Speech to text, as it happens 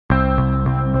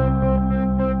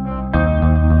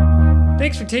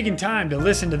Thanks for taking time to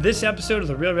listen to this episode of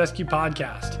the Real Rescue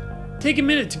Podcast. Take a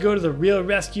minute to go to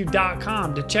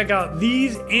therealrescue.com to check out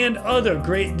these and other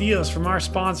great deals from our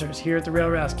sponsors here at the Real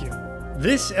Rescue.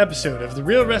 This episode of the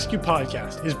Real Rescue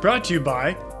Podcast is brought to you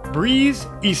by Breese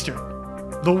Eastern,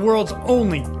 the world's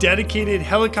only dedicated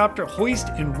helicopter hoist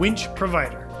and winch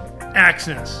provider.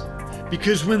 Axness,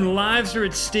 because when lives are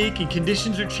at stake and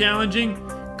conditions are challenging,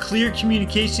 clear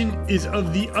communication is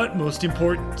of the utmost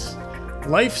importance.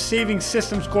 Life Saving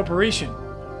Systems Corporation.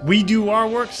 We do our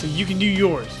work so you can do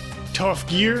yours. Tough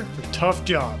gear for tough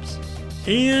jobs.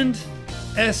 And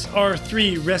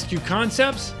SR3 Rescue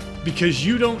Concepts, because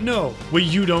you don't know what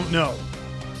you don't know.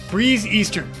 Breese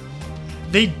Eastern.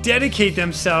 They dedicate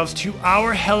themselves to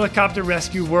our helicopter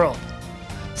rescue world.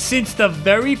 Since the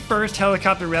very first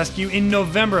helicopter rescue in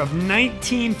November of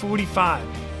 1945,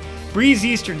 Breese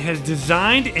Eastern has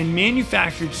designed and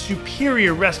manufactured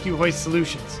superior rescue hoist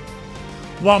solutions.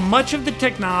 While much of the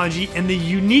technology and the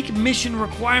unique mission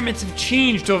requirements have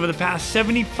changed over the past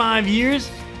 75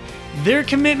 years, their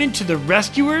commitment to the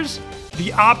rescuers,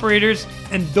 the operators,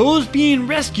 and those being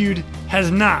rescued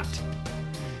has not.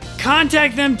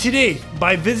 Contact them today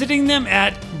by visiting them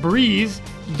at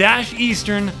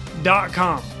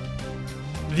breeze-eastern.com.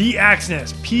 The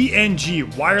Axness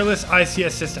PNG wireless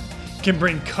ICS system can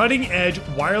bring cutting-edge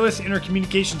wireless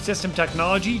intercommunication system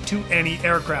technology to any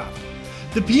aircraft.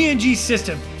 The PNG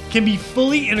system can be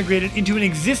fully integrated into an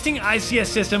existing ICS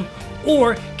system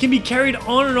or can be carried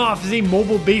on and off as a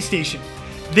mobile base station.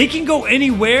 They can go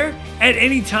anywhere at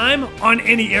any time on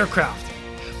any aircraft.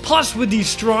 Plus, with the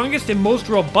strongest and most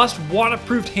robust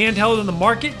waterproof handheld on the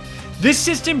market, this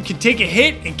system can take a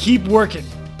hit and keep working.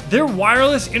 Their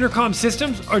wireless intercom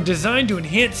systems are designed to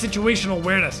enhance situational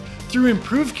awareness through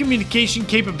improved communication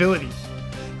capability.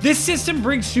 This system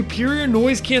brings superior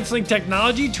noise canceling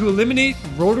technology to eliminate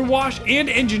rotor wash and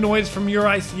engine noise from your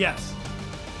ICS.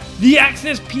 The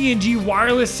Axness PNG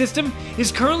wireless system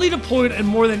is currently deployed in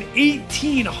more than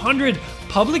 1,800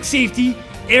 public safety,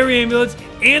 air ambulance,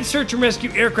 and search and rescue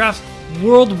aircrafts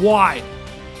worldwide.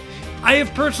 I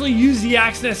have personally used the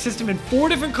Axness system in 4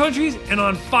 different countries and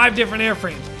on 5 different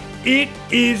airframes. It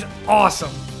is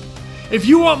awesome. If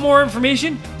you want more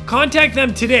information, contact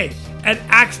them today at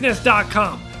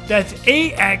axness.com. That's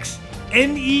AXNES.com.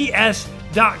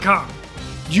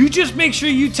 You just make sure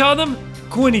you tell them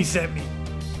Quinny sent me.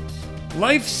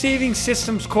 Life Saving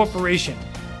Systems Corporation.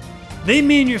 They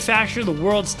manufacture the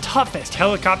world's toughest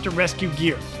helicopter rescue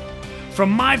gear. From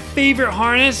my favorite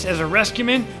harness as a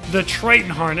rescueman, the Triton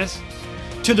harness,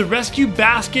 to the rescue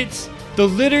baskets, the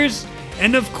litters,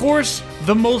 and of course,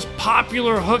 the most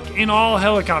popular hook in all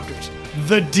helicopters,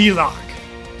 the D-Lock.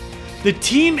 The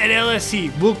team at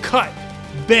LSC will cut,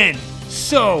 bend,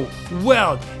 sew,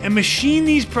 weld, and machine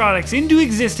these products into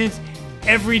existence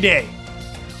every day.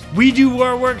 We do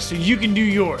our work so you can do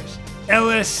yours.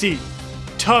 LSC.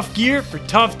 Tough gear for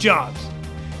tough jobs.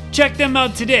 Check them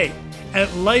out today at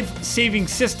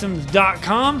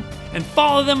lifesavingsystems.com and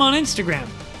follow them on Instagram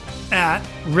at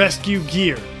Rescue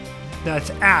Gear. That's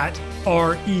at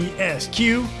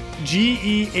RESQGEAR.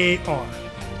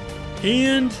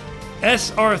 And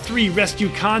SR3 Rescue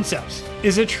Concepts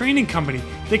is a training company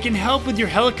that can help with your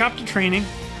helicopter training,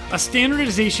 a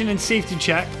standardization and safety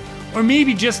check, or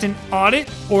maybe just an audit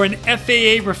or an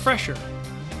FAA refresher.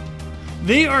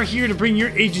 They are here to bring your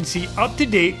agency up to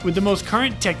date with the most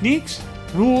current techniques,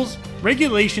 rules,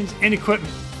 regulations, and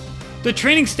equipment. The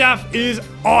training staff is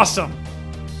awesome.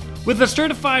 With the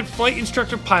certified flight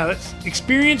instructor pilots,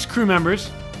 experienced crew members,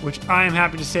 which I am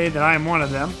happy to say that I am one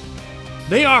of them,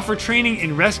 they offer training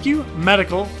in rescue,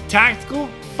 medical, tactical,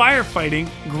 firefighting,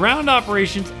 ground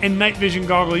operations, and night vision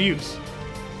goggle use.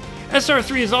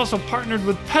 SR3 is also partnered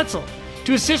with Petzl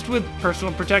to assist with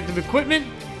personal protective equipment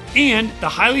and the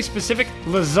highly specific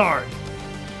Lazard.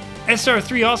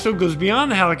 SR3 also goes beyond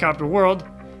the helicopter world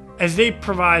as they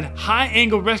provide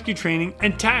high-angle rescue training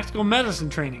and tactical medicine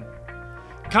training.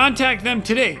 Contact them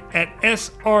today at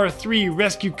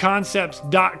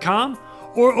sr3rescueconcepts.com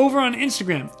or over on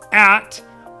Instagram at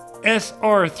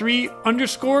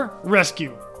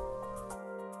sr3_rescue.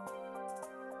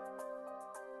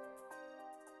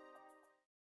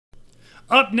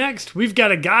 Up next, we've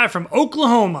got a guy from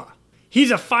Oklahoma.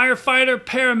 He's a firefighter,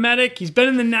 paramedic. He's been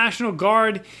in the National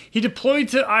Guard. He deployed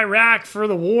to Iraq for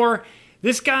the war.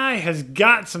 This guy has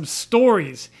got some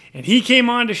stories, and he came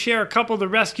on to share a couple of the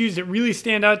rescues that really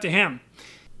stand out to him.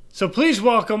 So please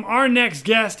welcome our next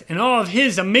guest and all of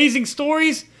his amazing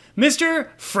stories, Mr.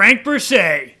 Frank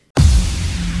Breese.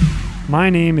 My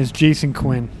name is Jason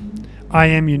Quinn. I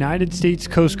am United States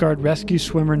Coast Guard Rescue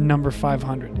Swimmer number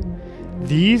 500.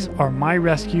 These are my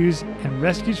rescues and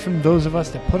rescues from those of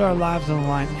us that put our lives on the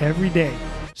line every day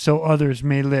so others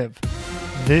may live.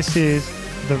 This is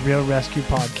the Real Rescue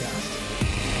Podcast.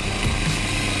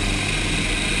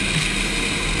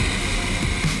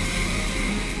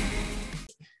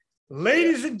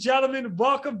 Ladies and gentlemen,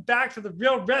 welcome back to the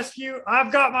Real Rescue.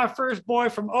 I've got my first boy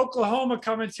from Oklahoma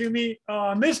coming to me,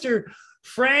 Mr.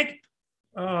 Frank.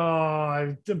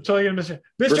 I'm telling you, Mr.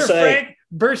 Frank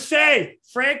Breese.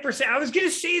 Frank Breese. I was going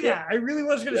to say that. I really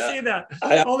was going to say that.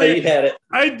 You had it.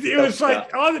 It was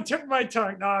like on the tip of my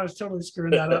tongue. No, I was totally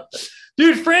screwing that up.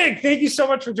 Dude, Frank, thank you so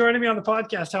much for joining me on the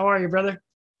podcast. How are you, brother?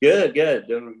 Good.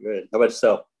 Doing good. How about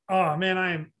yourself? Oh, man,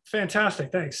 I am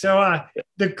fantastic. Thanks. So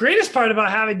the greatest part about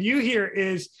having you here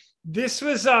is this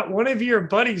was one of your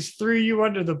buddies threw you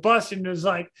under the bus and was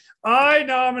like, I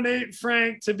nominate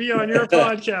Frank to be on your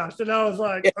podcast. And I was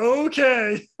like,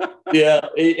 okay. Yeah.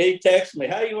 He texted me,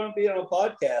 how do you want to be on a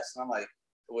podcast? And I'm like,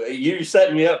 well, you're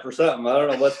setting me up for something. I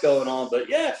don't know what's going on, but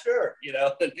yeah, sure.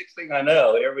 The next thing I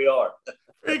know, here we are.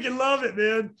 Freaking love it,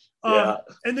 man. Yeah.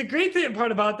 And the great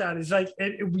part about that is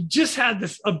we just had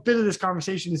a bit of this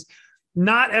conversation is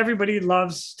not everybody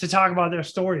loves to talk about their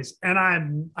stories. And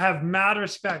I have mad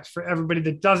respect for everybody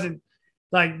that doesn't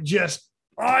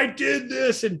I did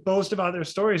this and boast about their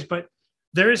stories, but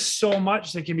there is so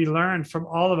much that can be learned from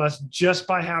all of us just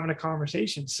by having a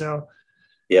conversation. So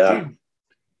yeah, dude,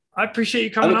 I appreciate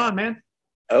you coming on, man.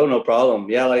 Oh, no problem.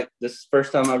 Yeah. Like this is the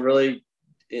first time I really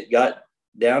got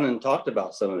down and talked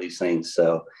about some of these things.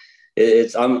 So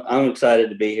I'm excited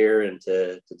to be here and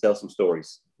to tell some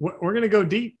stories. We're going to go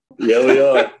deep. Yeah, we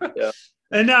are. Yeah.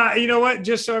 And you know what?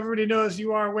 Just so everybody knows,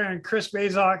 you are wearing Chris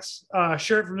Bazok's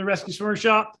shirt from the Rescue Swimmer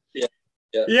Shop.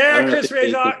 Yeah, Chris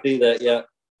Bazok. See that? Yeah.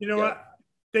 You know what?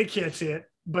 They can't see it,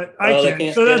 but I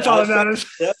can. So that's all that matters.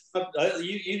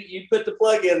 You put the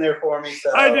plug in there for me.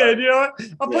 So I did. You know what?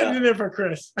 I'll put it in there for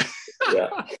Chris. Yeah.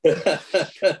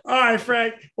 All right,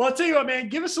 Frank. Well, I'll tell you what, man.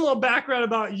 Give us a little background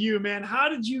about you, man. How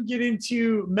did you get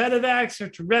into medevac,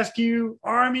 search and rescue,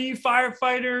 Army,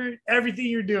 firefighter, everything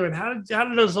you're doing? How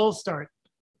did those all start?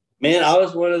 Man, I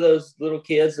was one of those little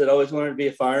kids that always wanted to be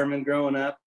a fireman growing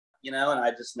up, and I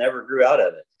just never grew out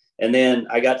of it. And then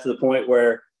I got to the point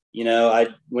where, I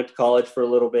went to college for a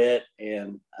little bit,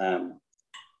 and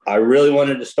I really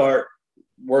wanted to start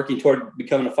working toward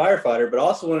becoming a firefighter, but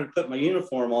also wanted to put my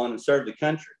uniform on and serve the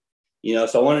country,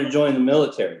 so I wanted to join the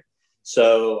military.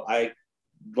 So I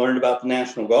learned about the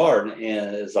National Guard,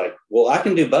 and it's like, well, I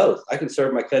can do both. I can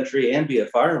serve my country and be a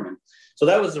fireman. So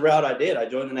that was the route I did. I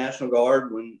joined the National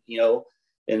Guard when,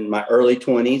 in my early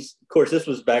 20s. Of course, this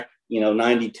was back,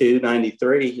 92,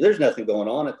 93. There's nothing going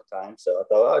on at the time. So I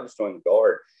thought, I'll just join the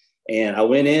Guard. And I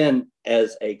went in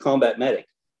as a combat medic.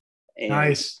 And,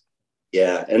 nice.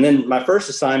 Yeah. And then my first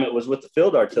assignment was with the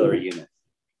field artillery unit.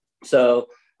 So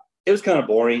it was kind of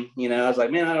boring. I was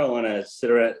like, man, I don't want to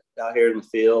sit around out here in the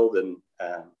field and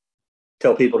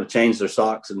tell people to change their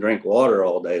socks and drink water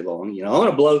all day long. I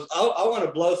want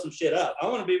to blow some shit up. I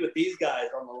want to be with these guys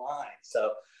on the line.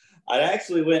 So I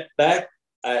actually went back.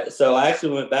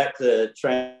 To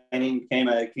training, became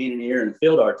a cannoneer in the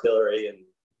field artillery and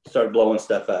started blowing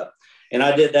stuff up. And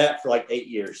I did that for like 8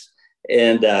 years.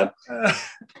 And dude,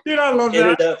 I love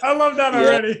that. I love that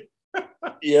already.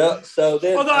 Yeah. So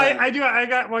then, although I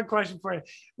got one question for you.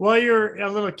 While you're a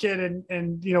little kid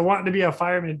and wanting to be a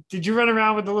fireman, did you run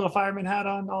around with the little fireman hat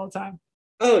on all the time?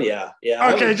 Oh yeah.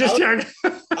 Okay, I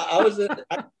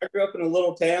grew up in a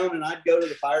little town, and I'd go to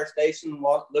the fire station and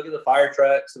look at the fire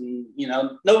trucks, and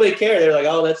nobody cared. They're like,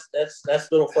 oh,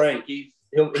 that's little Frank.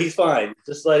 He's fine.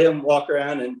 Just let him walk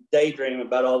around and daydream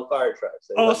about all the fire trucks.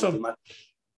 Awesome.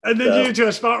 And then you get to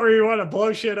a spot where you want to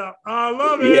blow shit up. I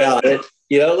love it.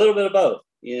 Yeah, a little bit of both.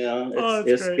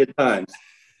 It's good times.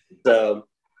 So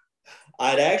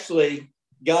I'd actually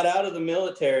got out of the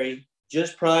military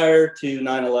just prior to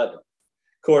 9/11.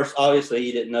 Of course, obviously,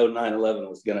 you didn't know 9/11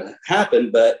 was going to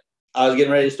happen, but I was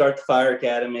getting ready to start the fire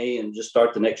academy and just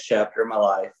start the next chapter of my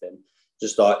life, and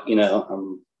just thought,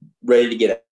 I'm ready to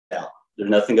get out. There's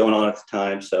nothing going on at the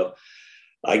time. So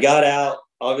I got out.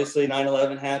 Obviously,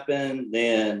 9/11 happened.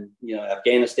 Then,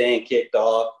 Afghanistan kicked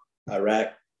off.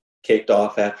 Iraq kicked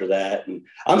off after that. And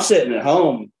I'm sitting at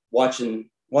home watching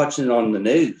it on the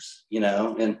news, and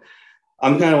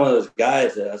I'm kind of one of those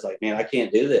guys that I was like, man, I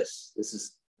can't do this. This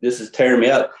is tearing me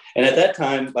up. And at that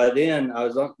time, by then,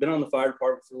 been on the fire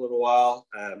department for a little while.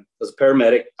 I was a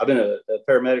paramedic. I've been a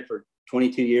paramedic for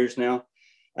 22 years now.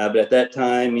 But at that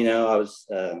time, I was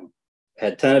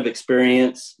had a ton of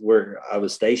experience where I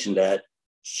was stationed at.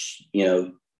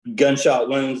 Gunshot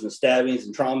wounds and stabbings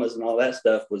and traumas and all that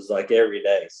stuff was like every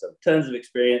day. So tons of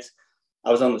experience.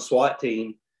 I was on the SWAT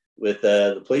team with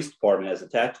the police department as a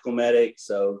tactical medic.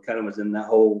 So kind of was in that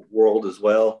whole world as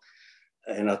well.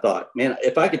 And I thought, man,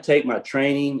 if I could take my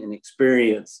training and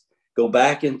experience, go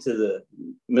back into the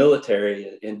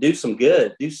military and do some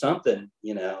good, do something,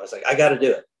 I was like, I got to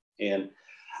do it. And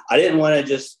I didn't want to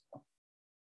just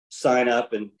sign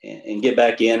up and get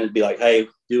back in and be like, hey,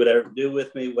 do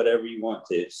with me whatever you want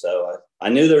to. So I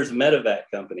knew there was a medevac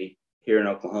company here in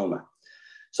Oklahoma.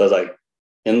 So I was like,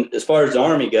 and as far as the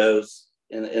Army goes,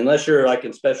 unless you're like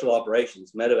in special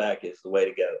operations, medevac is the way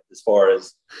to go. As far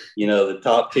as, the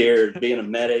top tier, being a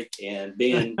medic and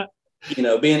being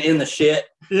in the shit.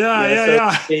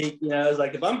 Yeah. Speak, it's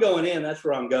like, if I'm going in, that's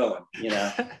where I'm going,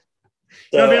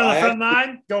 So gotta be on the front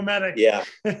line, go medic. Yeah.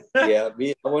 I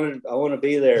want to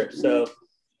be there. So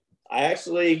I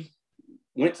actually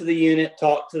went to the unit,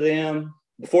 talked to them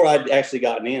before I'd actually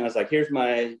gotten in. I was like, here's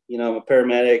my, I'm a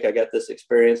paramedic. I got this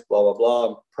experience, blah, blah,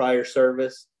 blah, prior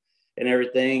service and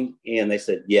everything. And they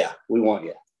said, yeah, we want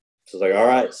you. So I was like, all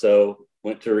right. So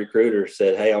went to a recruiter,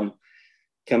 said, hey, I'm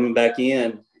coming back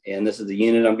in and this is the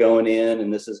unit I'm going in.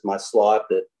 And this is my slot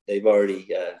that they've already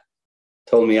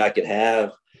told me I could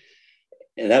have.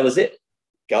 And that was it.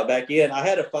 Got back in. I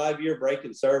had a 5-year break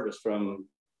in service from,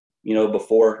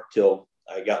 before till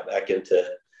I got back into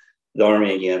the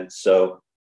Army again. So,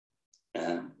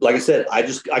 like I said,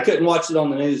 I couldn't watch it on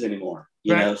the news anymore.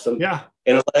 And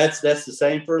that's the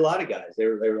same for a lot of guys. They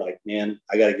were like, man,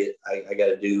 I got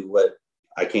to do what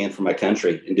I can for my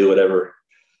country and do whatever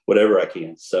I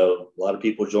can. So a lot of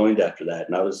people joined after that,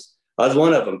 and I was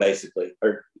one of them basically.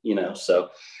 So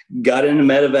got into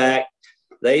medevac.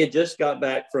 They had just got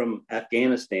back from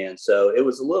Afghanistan, so it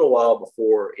was a little while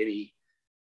before the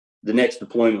next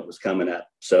deployment was coming up.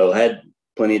 So I had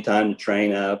plenty of time to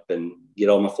train up and get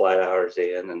all my flight hours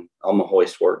in and all my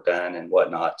hoist work done and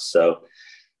whatnot. So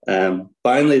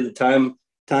finally, the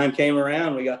time came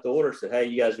around. We got the order, said, "Hey,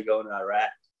 you guys are going to Iraq."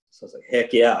 So I was like,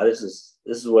 "Heck yeah, this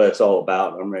is what it's all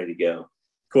about. I'm ready to go."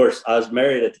 Of course, I was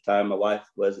married at the time. My wife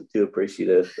wasn't too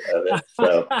appreciative of it.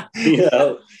 So,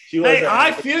 she wasn't. Hey,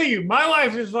 I feel you. My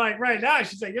wife is like, right now,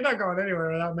 she's like, you're not going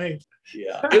anywhere without me.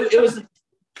 Yeah, it was a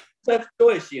tough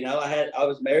choice. I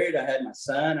was married. I had my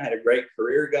son. I had a great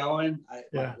career going.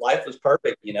 My life was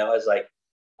perfect. I was like,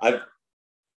 I'm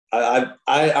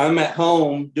at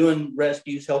home doing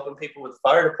rescues, helping people with the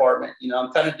fire department.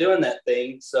 I'm kind of doing that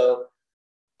thing. So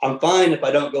I'm fine if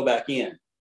I don't go back in.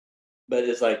 But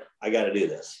it's like, I got to do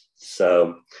this.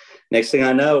 So next thing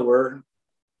I know, we're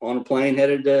on a plane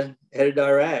headed to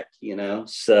Iraq,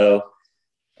 So,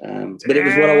 but it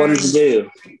was what I wanted to do.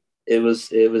 It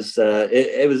was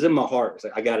in my heart. It's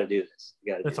like, I got to do this.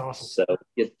 That's awesome. So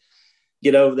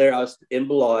get over there. I was in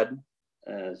Balad.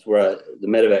 It's where the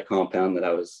medevac compound that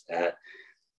I was at.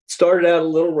 Started out a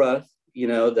little rough.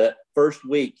 That first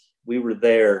week we were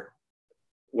there,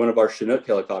 one of our Chinook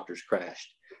helicopters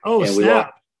crashed. Oh, and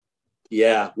snap.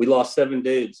 We lost 7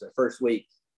 dudes that first week.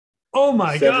 Oh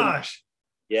my gosh.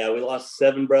 Yeah, we lost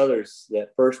 7 brothers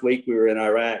that first week we were in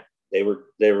Iraq. They were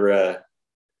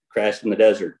crashed in the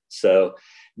desert. So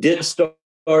didn't start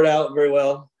out very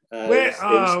well. Wait,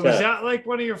 was that like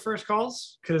one of your first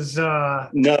calls? Because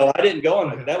no, I didn't go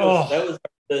on it. That was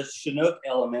the Chinook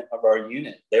element of our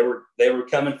unit. They were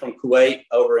coming from Kuwait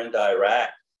over into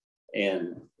Iraq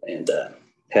and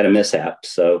had a mishap.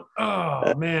 So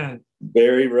man,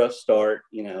 very rough start,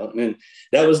 and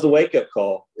that was the wake-up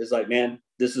call. It's like, man,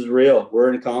 this is real.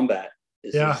 We're in combat.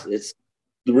 It's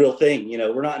the real thing.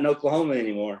 We're not in Oklahoma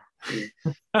anymore. So,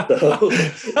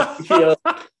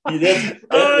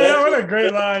 what a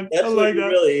great line. That's what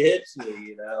really hits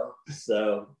me,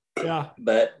 So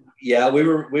but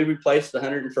we replaced the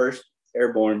 101st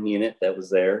Airborne unit that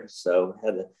was there. So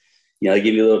had to, they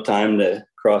give you a little time to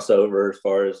cross over as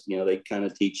far as, they kind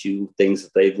of teach you things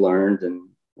that they've learned and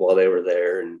while they were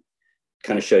there and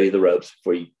kind of show you the ropes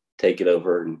before you take it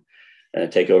over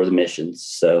and take over the missions.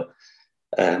 So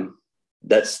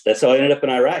that's how I ended up in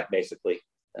Iraq, basically.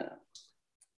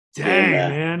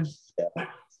 Man. Yeah.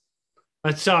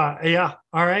 That's all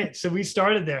right. So we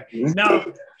started there. Now,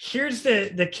 here's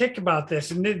the kick about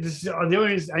this, and this is the only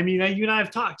reason, you and I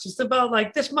have talked just about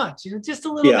like this much, just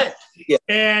a little bit. Yeah.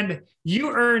 And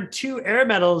you earned 2 air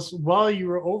medals while you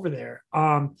were over there.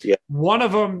 One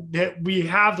of them that we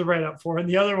have the write up for, and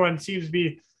the other one seems to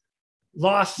be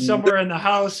lost somewhere in the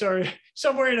house or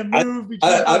somewhere in a move.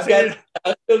 I've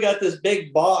still got this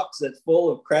big box that's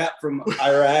full of crap from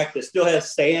Iraq that still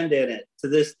has sand in it to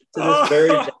this very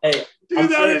day. Dude, I'm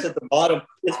sure it's at the bottom.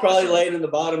 It's probably laying in the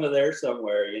bottom of there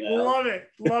somewhere. Love it.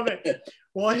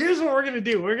 Well, here's what we're gonna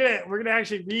do. We're gonna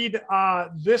actually read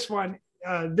this one,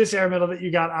 this air medal that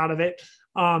you got out of it.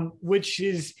 which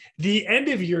is the end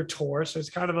of your tour. So it's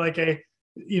kind of like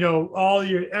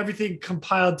everything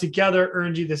compiled together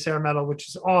earned you this air medal, which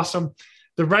is awesome.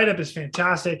 The write-up is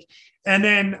fantastic. And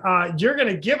then you're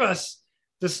going to give us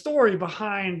the story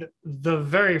behind the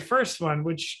very first one,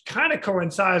 which kind of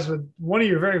coincides with one of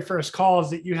your very first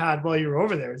calls that you had while you were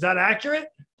over there. Is that accurate?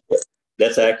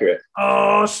 That's accurate.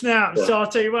 Oh, snap. Yeah. So I'll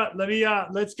tell you what,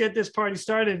 let's get this party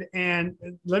started, and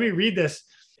let me read this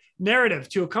narrative.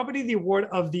 To accompany the award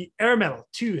of the Air Medal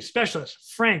to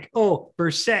Specialist Frank O.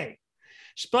 Bursay.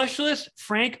 Specialist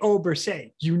Frank O.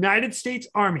 Bursay, United States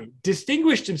Army,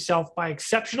 distinguished himself by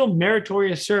exceptional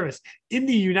meritorious service in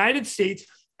the United States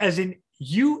as an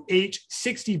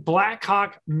UH-60 Black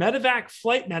Hawk medevac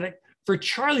flight medic for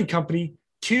Charlie Company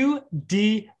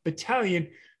 2D Battalion,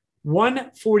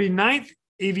 149th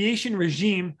Aviation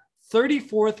Regime,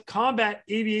 34th Combat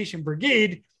Aviation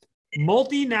Brigade,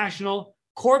 Multinational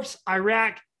Corps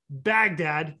Iraq,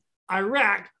 Baghdad,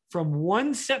 Iraq, from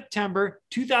 1 September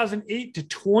 2008 to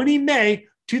 20 May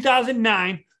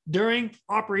 2009 during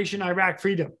Operation Iraq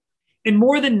Freedom. In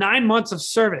more than 9 months of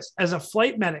service as a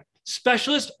flight medic,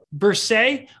 Specialist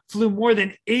Bursay flew more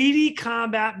than 80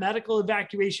 combat medical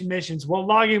evacuation missions while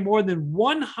logging more than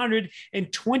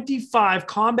 125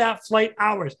 combat flight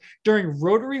hours during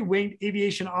rotary winged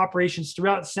aviation operations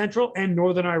throughout central and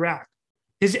northern Iraq.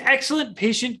 His excellent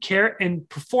patient care and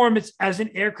performance as an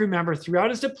aircrew member throughout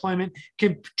his deployment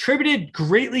contributed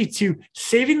greatly to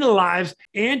saving the lives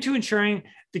and to ensuring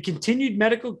the continued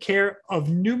medical care of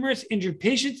numerous injured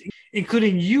patients,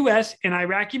 including U.S. and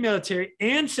Iraqi military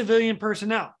and civilian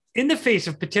personnel. In the face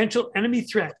of potential enemy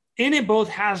threat and in both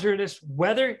hazardous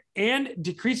weather and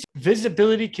decreased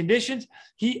visibility conditions,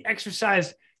 he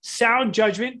exercised sound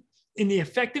judgment in the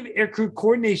effective aircrew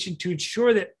coordination to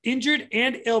ensure that injured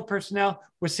and ill personnel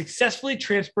were successfully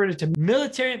transported to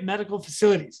military medical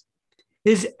facilities.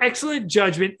 His excellent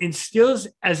judgment and skills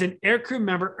as an aircrew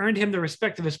member earned him the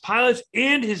respect of his pilots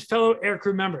and his fellow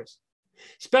aircrew members.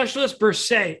 Specialist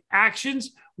Bursay's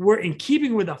actions were in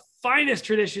keeping with the finest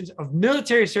traditions of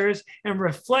military service and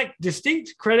reflect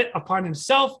distinct credit upon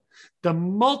himself, the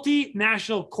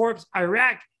multinational corps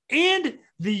Iraq, and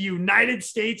the United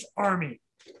States Army.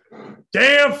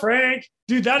 Damn, Frank.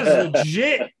 Dude, that is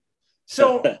legit.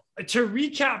 So to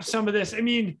recap some of this, I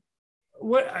mean,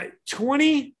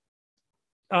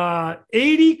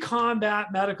 80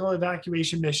 combat medical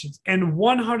evacuation missions and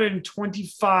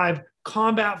 125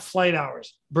 combat flight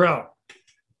hours. Bro,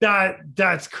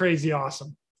 that's crazy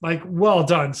awesome. Like, well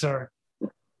done, sir.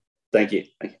 Thank you.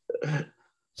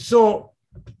 So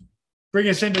bring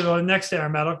us into the next air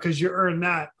medal, because you earned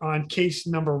that on case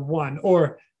number 1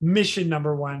 or mission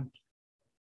number 1.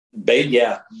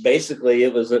 Yeah, basically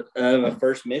it was my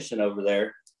first mission over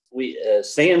there.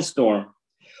 Sandstorm.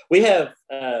 We have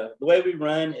the way we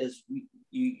run is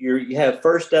you have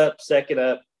first up, second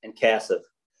up, and cassive.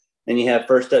 Then you have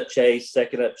first up chase,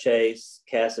 second up chase,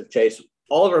 cassive chase.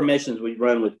 All of our missions we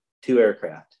run with 2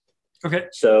 aircraft. Okay.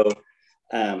 So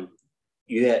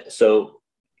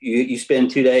you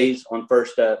spend 2 days on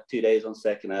first up, 2 days on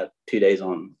second up, 2 days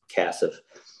on cassive.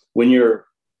 When you're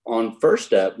on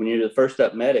first up, when you're the first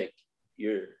up medic,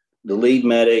 you're the lead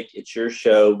medic. It's your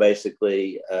show,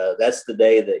 basically. That's the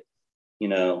day that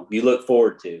you look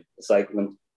forward to. It's like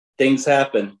when things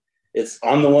happen,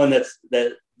 I'm the one that's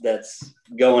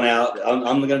going out. I'm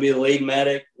going to be the lead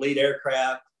medic, lead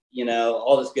aircraft,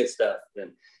 all this good stuff.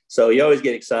 And so you always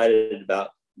get excited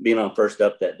about being on first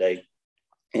up that day.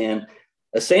 And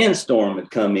a sandstorm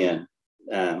had come in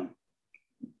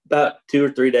about 2 or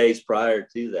 3 days prior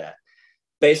to that.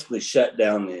 Basically shut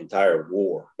down the entire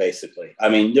war, basically. I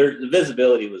mean, the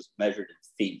visibility was measured in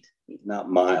feet,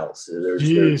 not miles.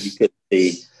 You could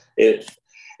see it.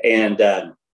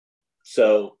 And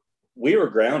so we were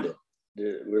grounded.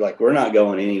 We're like, we're not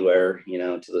going anywhere,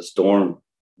 until the storm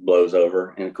blows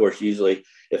over. And of course, usually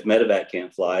if medevac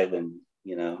can't fly, then,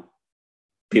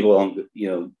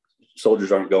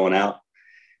 soldiers aren't going out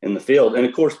in the field. And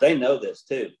of course, they know this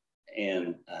too.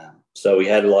 And so we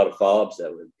had a lot of fobs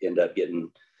that would end up getting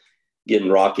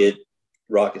rockets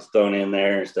thrown in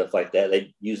there and stuff like that.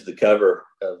 They used the cover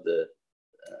of the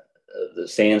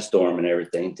sandstorm and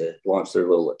everything to launch their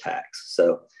little attacks.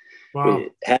 So wow.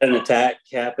 We had an attack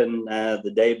happen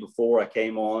the day before I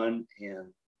came on,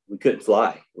 and we couldn't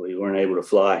fly. We weren't able to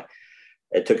fly.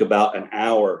 It took about an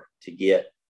hour to get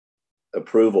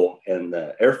approval, and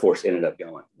the Air Force ended up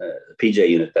going. The PJ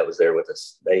unit that was there with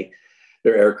us,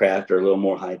 their aircraft are a little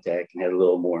more high tech and had a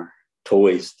little more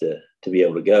toys to be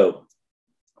able to go.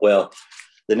 Well,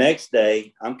 the next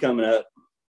day I'm coming up,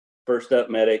 first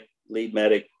up medic, lead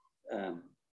medic.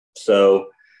 So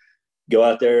go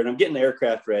out there, and I'm getting the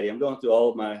aircraft ready. I'm going through all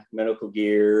of my medical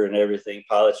gear and everything.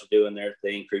 Pilots are doing their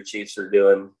thing. Crew chiefs are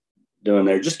doing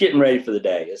their, just getting ready for the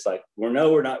day. It's like, we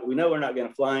know we're not going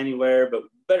to fly anywhere, but we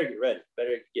better get ready,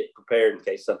 better get prepared in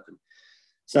case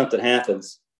something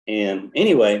happens. And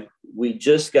anyway, we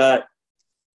just got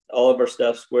all of our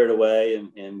stuff squared away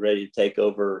and ready to take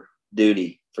over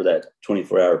duty for that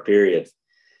 24-hour period.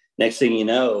 Next thing you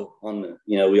know,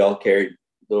 we all carried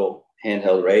little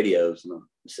handheld radios, and I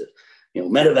said,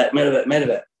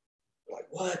 medevac. Like,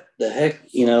 what the heck,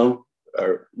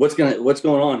 or what's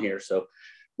going on here? So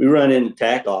we run into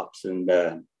TAC ops, and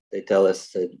they tell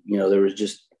us that, there was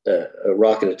just a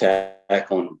rocket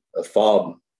attack on a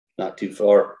FOB not too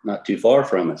far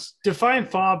from us. Define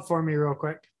FOB for me real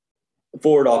quick.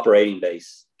 Forward operating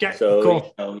base. Okay, so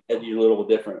cool. We had your little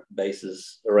different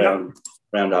bases around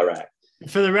Iraq.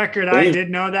 For the record, I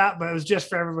did know that, but it was just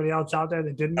for everybody else out there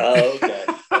that didn't. Oh, okay.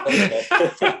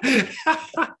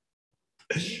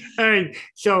 All right.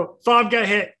 So FOB got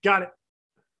hit. Got it.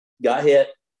 Got hit.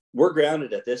 We're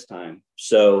grounded at this time,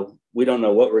 so we don't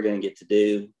know what we're going to get to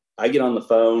do. I get on the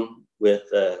phone with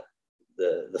the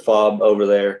FOB over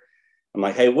there. I'm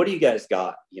like, hey, what do you guys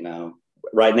got?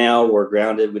 Right now we're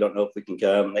grounded. We don't know if we can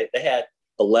come. They had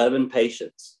 11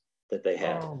 patients that they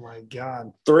had. Oh my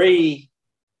God. 3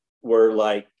 were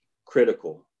like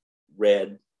critical,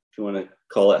 red, if you want to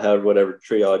call it, whatever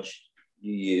triage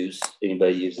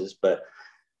anybody uses, but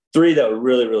 3 that were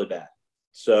really, really bad.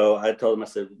 So I told them, I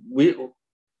said, we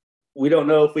don't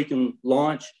know if we can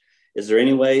launch. Is there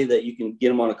any way that you can get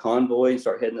them on a convoy and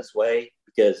start heading this way?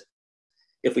 Because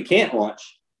if we can't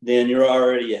launch, then you're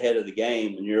already ahead of the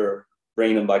game and you're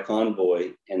bringing them by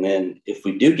convoy. And then if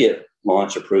we do get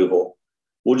launch approval,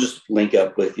 we'll just link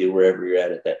up with you wherever you're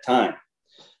at that time.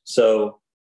 So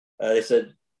they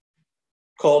said,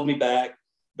 called me back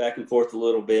and forth a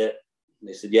little bit. And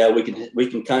they said, yeah, we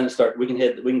can kind of start, we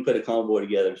can put a convoy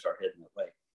together and start heading that way.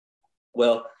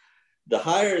 Well, the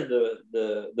higher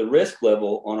the risk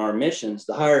level on our missions,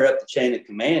 the higher up the chain of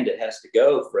command it has to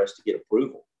go for us to get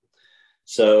approval.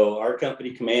 So our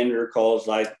company commander calls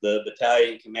like the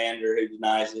battalion commander, who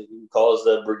denies it. He calls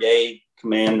the brigade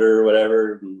commander or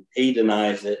whatever, and he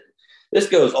denies it. This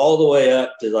goes all the way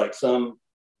up to like some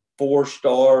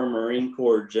 4-star Marine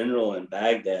Corps general in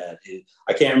Baghdad, who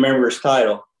I can't remember his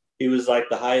title. He was like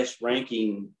the highest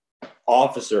ranking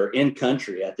officer in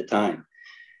country at the time.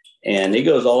 And it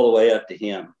goes all the way up to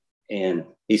him. And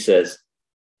he says,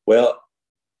 well,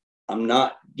 I'm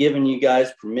not giving you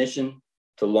guys permission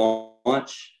to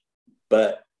launch,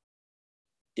 but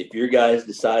if your guys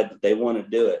decide that they want to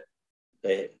do it,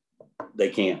 they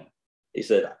can. He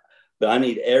said, but I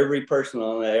need every person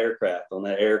on that aircraft, on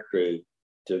that air crew,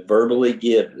 to verbally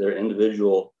give their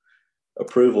individual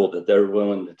approval that they're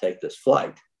willing to take this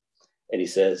flight. And he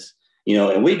says,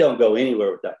 and we don't go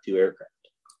anywhere without 2 aircraft.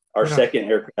 Our second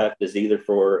aircraft is either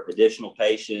for additional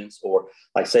patients, or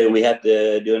like say we have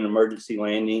to do an emergency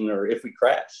landing, or if we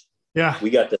crash. Yeah. We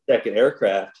got the second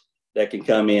aircraft that can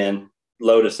come in,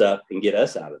 load us up, and get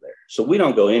us out of there. So we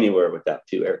don't go anywhere without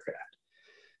 2 aircraft.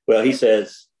 Well, he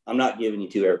says, I'm not giving you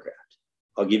 2 aircraft.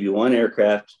 I'll give you 1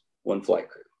 aircraft, 1 flight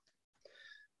crew.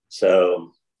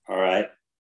 So, all right.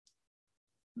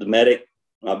 The medic,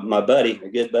 my buddy, a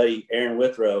good buddy, Aaron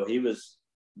Withrow, he was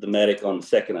the medic on the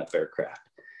second up aircraft.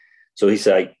 So he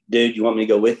said, dude, you want me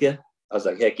to go with you? I was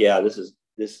like, heck yeah,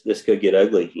 this could get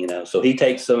ugly, So he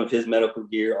takes some of his medical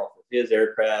gear off of his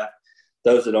aircraft,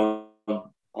 throws it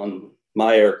on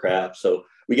my aircraft. So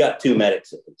we got 2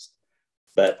 medics at least.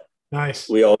 But nice.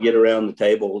 We all get around the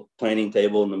table, planning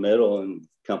table in the middle, and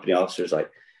company officers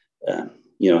like,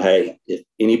 hey, if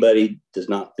anybody does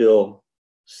not feel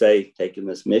safe taking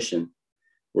this mission,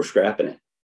 we're scrapping it.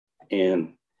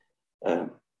 And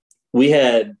we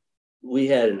had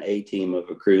an A team of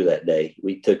a crew that day.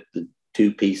 We took the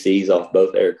 2 PCs off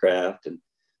both aircraft, and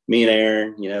me and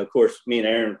Aaron, of course, me and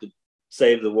Aaron could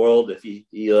save the world if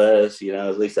you let us,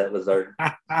 at least that was our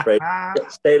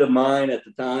state of mind at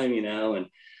the time,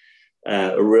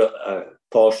 and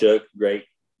Paul Shook, great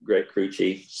crew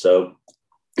chief. So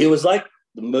it was like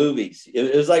the movies.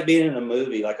 It was like being in a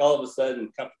movie. Like all of a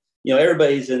sudden,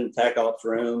 everybody's in the TAC ops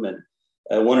room and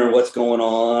wondering what's going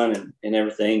on and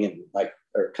everything. And like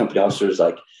our company officers,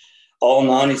 like, all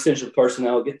non-essential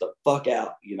personnel, get the fuck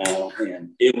out, And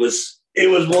it was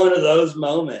one of those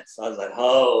moments. I was like,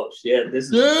 oh shit,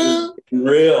 this is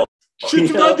real. Shit's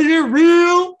about to get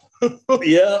real.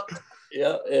 Yeah.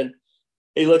 And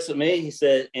he looks at me, he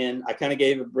said, and I kind of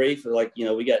gave a brief of like,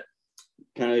 we got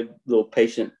kind of a little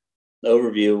patient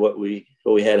overview of what we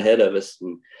had ahead of us.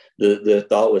 And the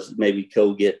thought was maybe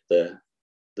go get the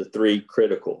 3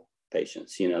 critical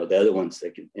patients, you know, the other ones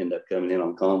that could end up coming in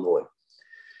on convoy.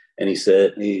 And he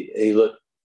said, he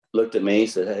looked at me, he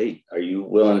said, "Hey, are you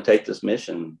willing to take this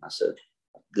mission?" I said,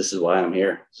 "This is why I'm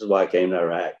here. This is why I came to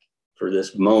Iraq, for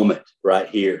this moment right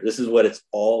here. This is what it's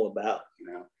all about, you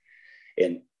know."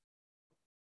 And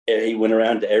he went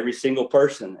around to every single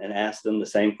person and asked them the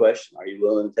same question: "Are you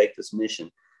willing to take this mission?"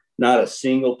 Not a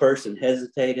single person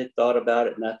hesitated, thought about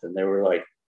it, nothing. They were like,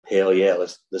 "Hell yeah,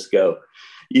 let's go,"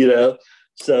 you know.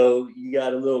 So you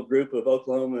got a little group of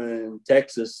Oklahoma and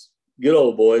Texas good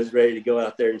old boys ready to go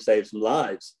out there and save some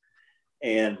lives.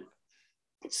 And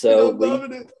so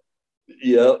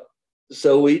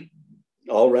so we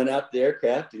all run out the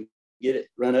aircraft and get it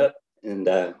run up,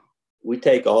 and we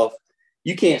take off.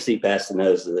 You can't see past the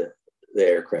nose of the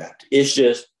aircraft. It's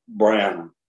just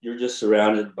brown. You're just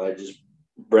surrounded by just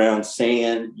brown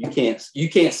sand. You can't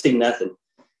see nothing,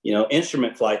 you know,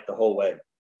 instrument flight the whole way.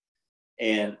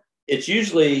 And it's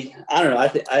usually, I don't know,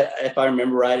 if I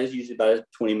remember right, it's usually about a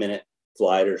 20-minute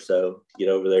flight or so to get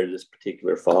over there to this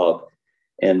particular fog.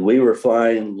 And we were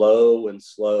flying low and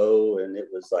slow, and it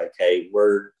was like, hey,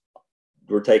 we're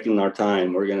taking our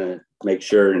time. We're going to make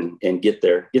sure and get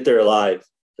there alive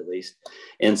at least.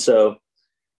 And so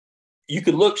you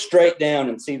could look straight down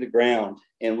and see the ground.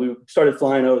 And we started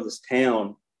flying over this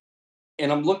town,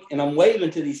 and I'm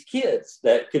waving to these kids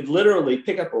that could literally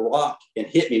pick up a rock and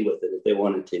hit me with it if they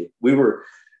wanted to. We were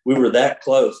that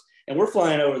close, and we're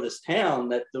flying over this town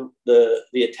that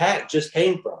the attack just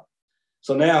came from.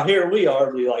 So now here we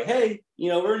are, we're like, hey, you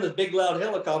know, we're in this big loud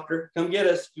helicopter. Come get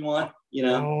us if you want, you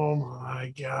know. Oh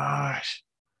my gosh.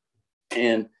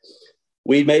 And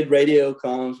we made radio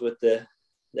comms with the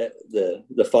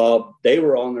FOB. They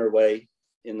were on their way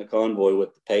in the convoy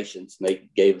with the patients, and they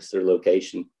gave us their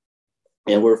location.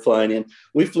 And we're flying in.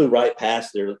 We flew right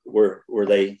past there where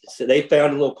they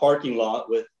found a little parking lot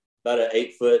with about an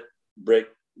 8-foot brick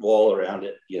wall around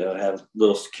it, you know, have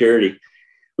little security.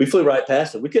 We flew right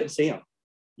past it. We couldn't see them.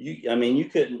 You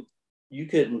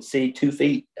couldn't see 2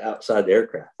 feet outside the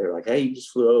aircraft. They're like, hey, you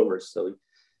just flew over. So we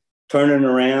turning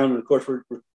around, and of course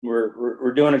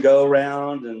we're doing a go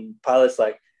around, and pilot's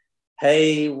like,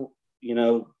 hey,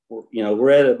 we're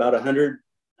at about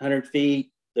 100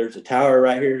 feet. There's a tower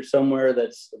right here somewhere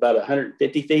that's about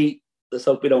 150 feet. Let's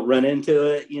hope we don't run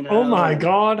into it, you know. Oh my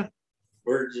God.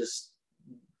 We were just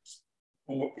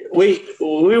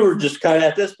kind of,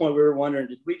 at this point, we were wondering,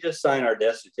 did we just sign our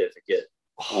death certificate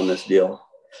on this deal?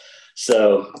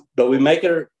 So, but we make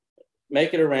it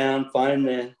around, find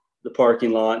the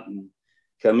parking lot, and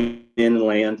come in and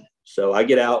land. So I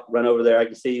get out, run over there. I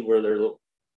can see where their little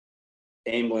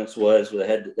ambulance was.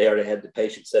 They already had the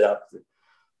patient set up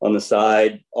on the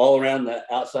side. All around the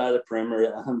outside of the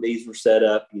perimeter, Humvees were set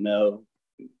up, you know,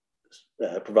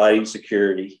 providing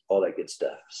security, all that good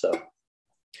stuff. So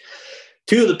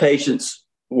 2 of the patients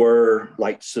were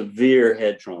like severe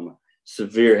head trauma,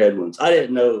 severe head wounds. I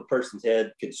didn't know the person's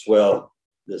head could swell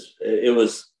this. It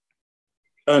was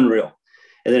unreal.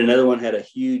 And then another one had a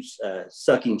huge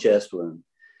sucking chest wound.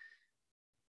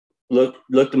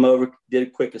 Looked them over, did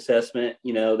a quick assessment.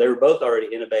 You know, they were both already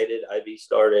intubated, IV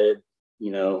started,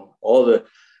 you know, all the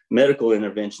medical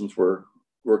interventions were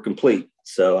complete.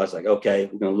 So I was like, okay,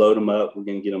 we're going to load them up. We're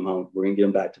going to get them home. We're going to get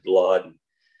them back to the lodge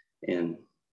and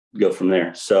go from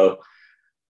there. So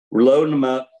we're loading them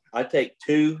up. I take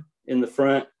 2 in the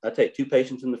front. I take 2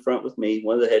 patients in the front with me,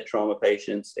 one of the head trauma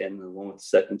patients and the one with the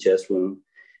second chest wound.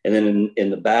 And then in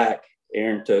the back,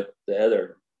 Aaron took the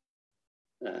other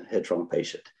head trauma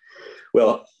patient.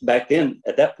 Well, back then,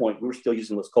 at that point, we were still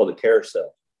using what's called a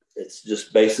carousel. It's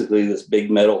just basically this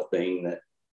big metal thing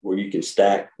where you can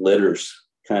stack litters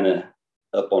kind of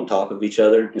up on top of each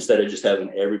other instead of just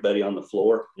having everybody on the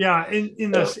floor. Yeah,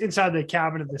 inside the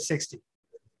cabin of the 60.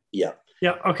 Yeah.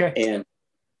 Yeah. Okay. And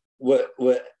what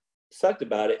sucked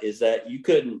about it is that you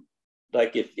couldn't,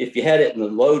 like, if you had it in the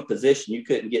load position, you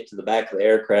couldn't get to the back of the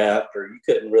aircraft, or you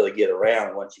couldn't really get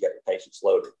around once you got your patients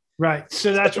loaded. Right.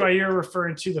 So that's why you're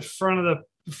referring to the front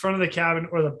of the cabin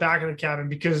or the back of the cabin,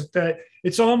 because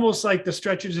it's almost like the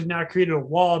stretchers have now created a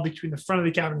wall between the front of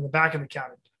the cabin and the back of the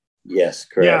cabin. Yes,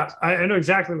 correct. Yeah, I know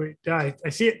exactly. I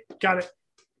see it. Got it.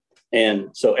 And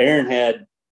so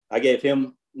I gave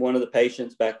him one of the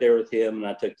patients back there with him, and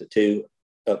I took the 2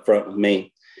 up front with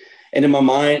me. And in my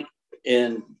mind,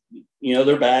 and you know,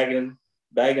 they're bagging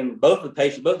both the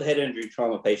patients, both the head injury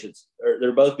trauma patients,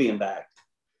 they're both being bagged.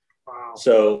 Wow.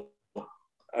 So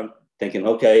I'm thinking,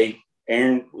 okay,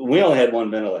 Aaron, we only had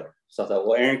 1 ventilator. So I thought,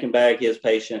 well, Aaron can bag his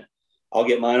patient. I'll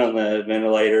get mine on the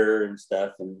ventilator and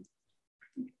stuff and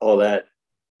all that,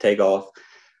 take off.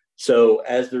 So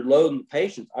as they're loading the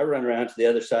patients, I run around to the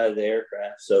other side of the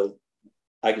aircraft. So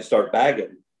I can start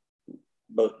bagging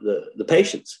both the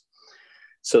patients.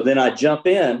 So then I jump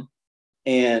in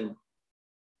and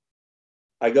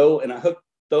I go and I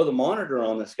throw the monitor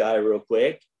on this guy real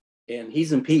quick, and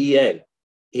he's in PEA.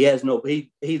 He has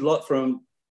he looked from,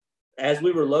 as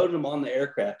we were loading him on the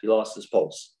aircraft, he lost his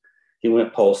pulse. He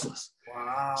went pulseless.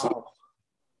 Wow.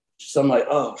 So I'm like,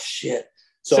 oh shit.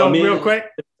 So real quick,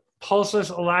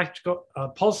 pulseless electrical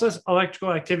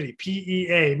activity,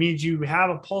 PEA, means you have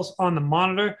a pulse on the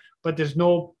monitor, but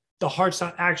the heart's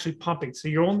not actually pumping. So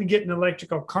you're only getting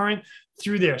electrical current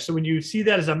through there. So when you see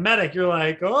that as a medic, you're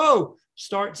like, oh,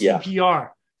 start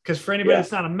CPR. Because for anybody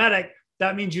that's not a medic,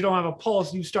 that means you don't have a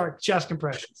pulse. You start chest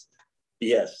compressions.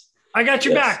 Yes. I got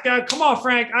your back. Come on,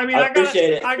 Frank. I mean, I got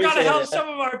to help some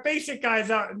of our basic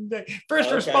guys out, first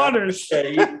responders.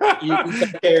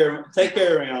 You take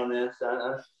care of me on this.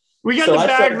 We got the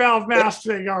bag valve mask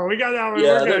thing on. We got that one.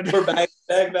 Yeah, we're good. For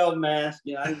bag valve mask.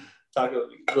 I can talk a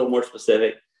little more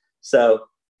specific. So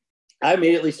I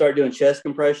immediately started doing chest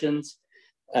compressions.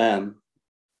 And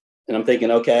I'm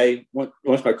thinking, okay,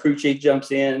 once my crew chief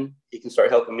jumps in, he can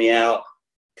start helping me out.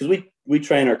 Because we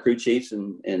train our crew chiefs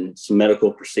in some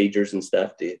medical procedures and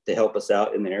stuff to help us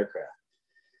out in the aircraft.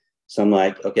 So I'm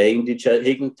like, okay,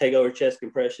 he can take over chest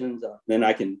compressions. Then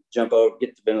I can jump over,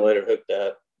 get the ventilator hooked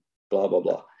up, blah, blah,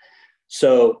 blah.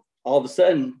 So all of a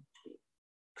sudden,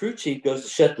 crew chief goes to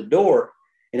shut the door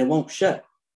and it won't shut.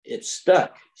 It's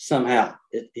stuck somehow.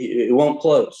 It won't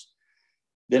close.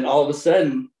 Then all of a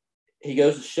sudden, he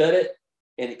goes to shut it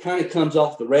and it kind of comes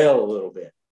off the rail a little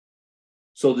bit.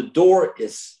 So the door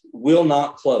will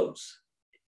not close.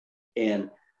 And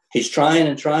he's trying,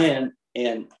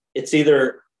 and it's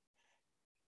either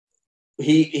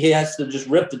he has to just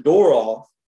rip the door off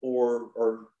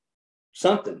or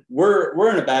something.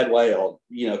 We're in a bad way,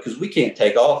 because we can't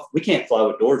take off. We can't fly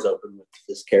with doors open with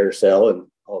this carousel and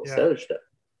all this other stuff.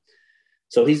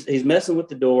 So he's messing with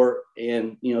the door,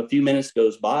 and a few minutes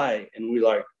goes by, and we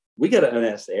got to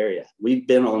unask the area. We've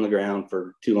been on the ground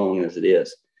for too long as it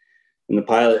is. And the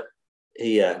pilot,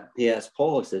 he asked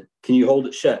Paul, he said, "Can you hold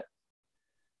it shut?"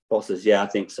 Paul says, "Yeah, I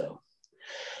think so."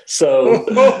 So,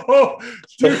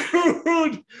 dude,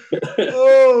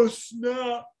 oh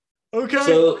snap! Okay.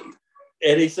 So,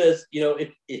 and he says,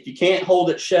 if you can't hold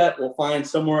it shut, we'll find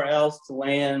somewhere else to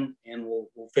land, and we'll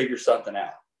figure something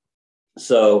out.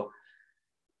 So,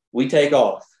 we take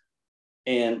off,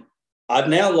 and I've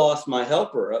now lost my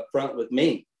helper up front with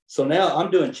me. So now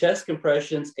I'm doing chest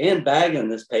compressions and bagging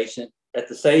this patient at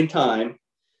the same time.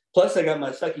 Plus, I got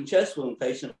my sucking chest wound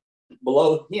patient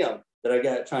below him that I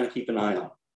got trying to keep an eye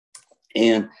on.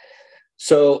 And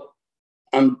so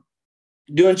I'm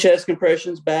doing chest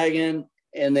compressions, bagging,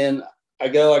 and then I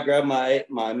grab my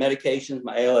medications,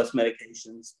 my ALS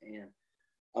medications, and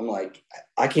I'm like,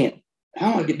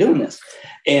 how am I doing this?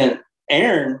 And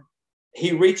Aaron,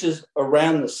 he reaches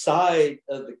around the side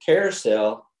of the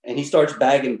carousel and he starts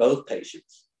bagging both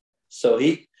patients. So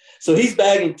he's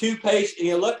bagging two patients.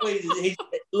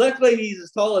 Luckily he's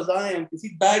as tall as I am, because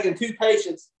he's bagging two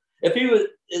patients. If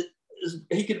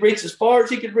he could reach as far as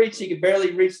he could reach, he could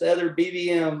barely reach the other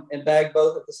BVM and bag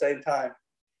both at the same time.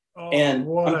 Oh, and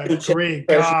what a great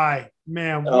guy,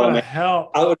 man! What a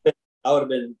help! I would have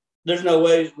been. There's no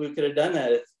way we could have done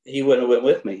that if he wouldn't have went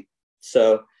with me.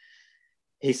 So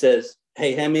he says,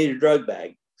 "Hey, hand me your drug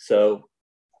bag." So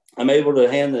I'm able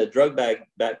to hand the drug bag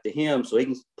back to him so he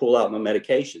can pull out my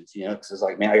medications, because it's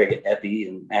like, man, I got to get epi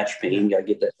and atropine, got to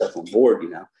get that stuff on board,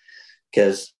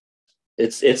 because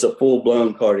it's a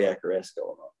full-blown cardiac arrest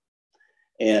going on.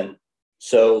 And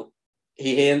so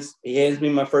he hands me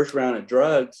my first round of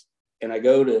drugs, and I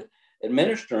go to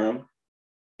administer them,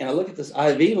 and I look at this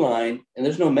IV line, and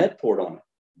there's no med port on it.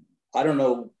 I don't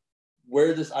know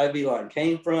where this IV line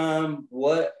came from,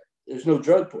 there's no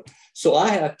drug port. So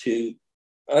I have to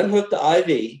unhook the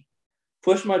IV,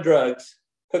 push my drugs,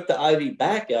 hook the IV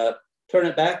back up, turn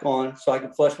it back on so I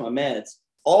can flush my meds,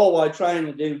 all while trying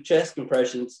to do chest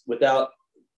compressions without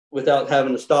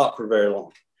having to stop for very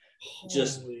long.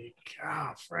 Holy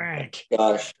cow, Frank.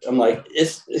 Gosh, I'm like,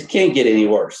 it can't get any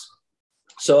worse.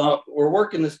 So we're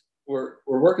working the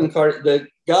card. The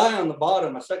guy on the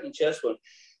bottom, my second chest one,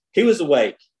 he was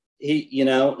awake.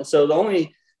 And so the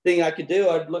only thing I could do,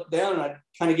 I'd look down and I'd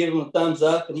kind of give him a thumbs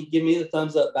up, and he'd give me the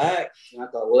thumbs up back. And I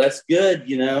thought, well, that's good.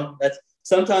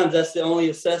 Sometimes that's the only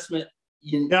assessment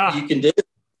you can do.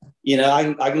 I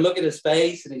can look at his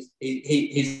face, and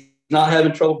he's not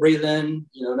having trouble breathing,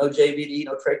 no JVD,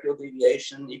 no tracheal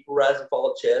deviation, equal rise and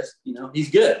fall of chest, he's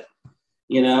good,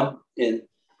 and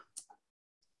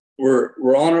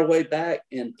we're on our way back,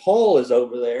 and Paul is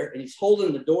over there, and he's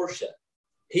holding the door shut.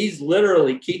 He's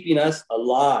literally keeping us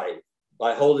alive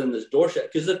by holding this door shut.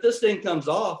 Because if this thing comes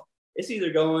off, it's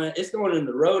going in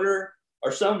the rotor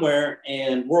or somewhere,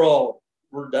 and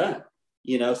we're done.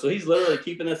 So he's literally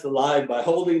keeping us alive by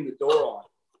holding the door on.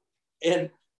 And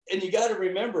you got to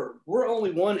remember, we're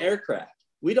only one aircraft.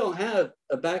 We don't have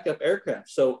a backup aircraft.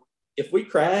 So if we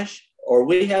crash or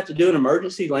we have to do an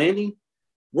emergency landing,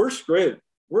 we're screwed.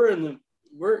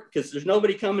 Because there's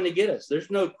nobody coming to get us.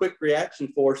 There's no quick reaction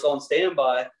force on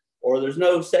standby, or there's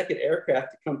no second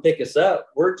aircraft to come pick us up.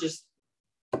 We're just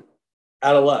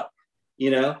out of luck,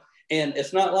 and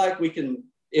it's not like we can,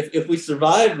 if we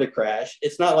survive the crash,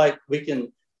 it's not like we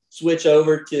can switch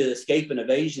over to escape and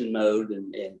evasion mode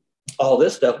and all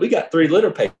this stuff. We got 3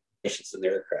 litter patients in the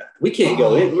aircraft. We can't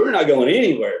go in. We're not going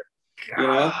anywhere,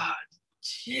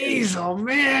 Jeez, oh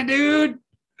man, dude.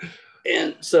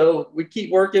 And so we keep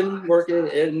working,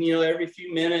 and every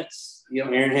few minutes,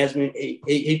 Aaron has me.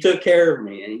 He took care of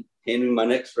me, and he handed me my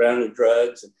next round of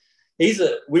drugs. And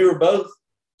we were both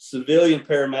civilian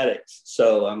paramedics,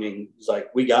 so I mean, it's like,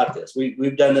 we got this.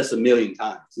 We've done this a million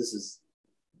times. This is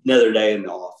another day in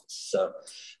the office. So,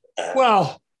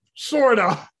 well, sort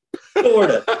of.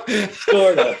 Sort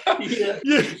of. Yeah.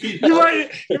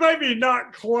 You might be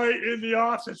not quite in the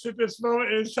office at this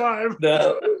moment in time.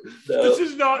 No. This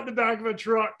is not in the back of a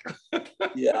truck.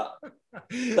 Yeah.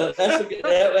 So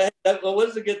what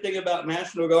is the good thing about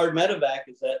National Guard Medevac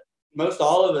is that most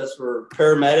all of us were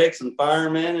paramedics and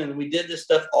firemen, and we did this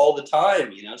stuff all the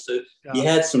time, So you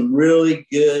had some really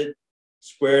good,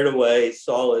 squared away,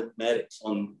 solid medics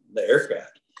on the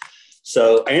aircraft.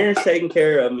 So Aaron's taking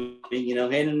care of me,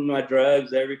 handing me my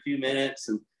drugs every few minutes,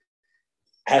 and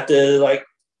have to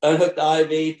unhook the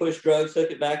IV, push drugs,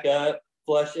 hook it back up,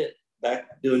 flush it,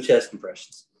 back doing chest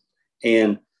compressions.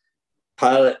 And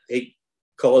pilot, he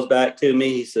calls back to me.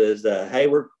 He says, "Hey,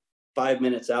 we're 5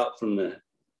 minutes out from the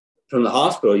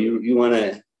hospital. You want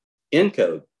to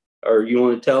encode, or you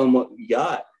want to tell him what you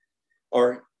got,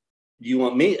 or you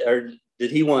want me, or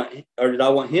did I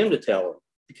want him to tell him?"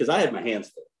 Because I had my hands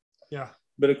full. Yeah.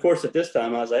 But of course, at this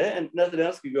time, I was like, nothing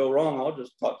else could go wrong. I'll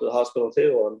just talk to the hospital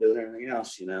too while I'm doing everything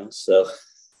else, So,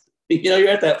 you're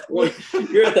at that point.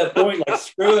 Like,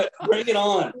 screw it, bring it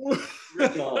on.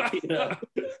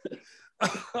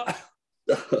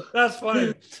 That's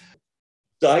funny.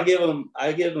 So I give him.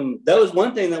 That was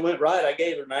one thing that went right. I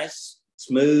gave a nice,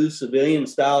 smooth civilian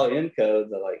style encode.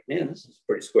 They're like, man, this is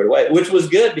pretty squared away, which was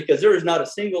good because there was not a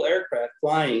single aircraft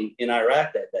flying in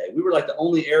Iraq that day. We were like the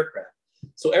only aircraft.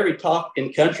 So every talk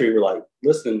in country were like,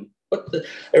 listen,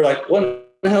 they're like, what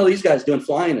the hell are these guys doing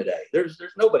flying today? There's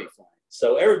nobody flying.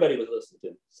 So everybody was listening to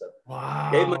me. So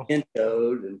gave my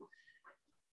encode and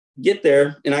get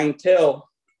there. And I can tell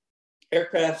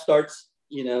aircraft starts,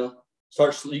 you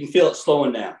can feel it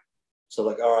slowing down. So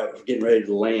like, all right, we're getting ready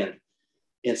to land.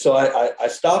 And so I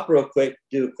stop real quick,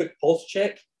 do a quick pulse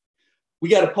check. We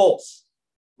got a pulse.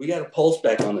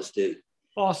 Back on this dude.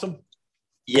 Awesome.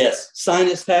 Yes,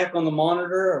 sinus tack on the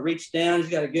monitor. I reached down. He's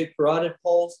got a good carotid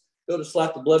pulse. Go to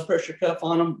slap the blood pressure cuff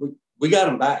on him. We got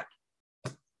him back.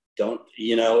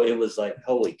 It was like,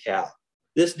 holy cow.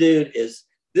 This dude is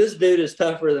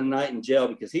tougher than a night in jail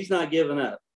because he's not giving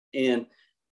up. And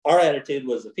our attitude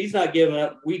was, if he's not giving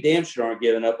up, we damn sure aren't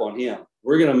giving up on him.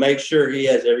 We're going to make sure he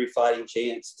has every fighting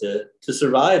chance to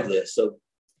survive this. So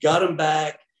got him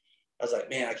back. I was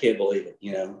like, man, I can't believe it.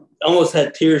 Almost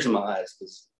had tears in my eyes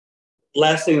because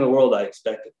last thing in the world I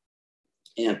expected.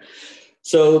 And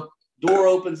so door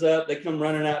opens up, they come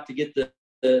running out to get the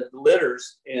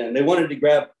litters, and they wanted to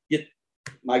get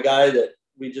my guy that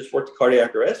we just worked the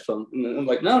cardiac arrest from. And I'm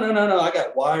like, no, I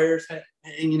got wires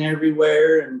hanging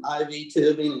everywhere and IV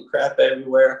tubing and crap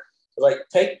everywhere. Like,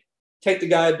 take the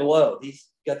guy below. He's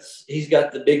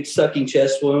got the big sucking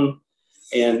chest wound,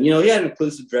 and he had an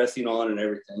occlusive dressing on and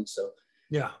everything. So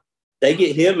yeah, they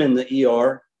get him in the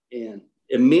ER and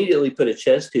immediately put a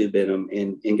chest tube in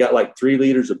him and got like 3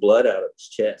 liters of blood out of his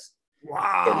chest.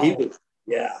 Wow.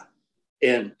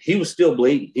 And he was still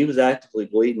bleeding. He was actively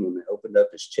bleeding when they opened up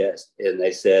his chest. And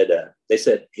they said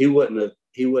he wouldn't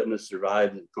have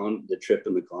survived the trip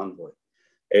in the convoy.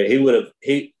 He would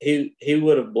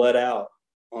have bled out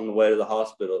on the way to the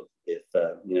hospital if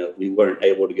we weren't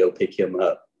able to go pick him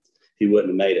up. He wouldn't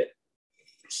have made it.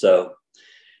 So,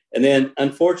 and then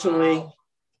unfortunately, wow,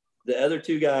 the other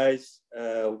 2 guys,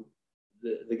 the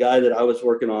guy that I was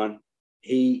working on,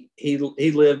 he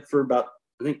lived for about,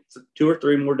 I think, 2 or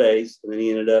 3 more days, and then he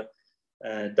ended up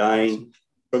dying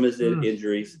from his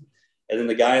injuries. And then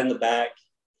the guy in the back,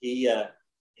 he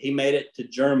made it to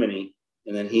Germany,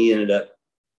 and then he ended up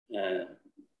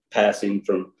passing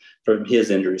from his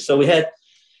injuries. So we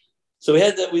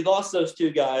lost those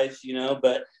 2 guys,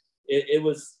 but it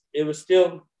was it was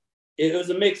still, it was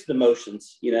a mixed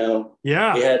emotions, you know.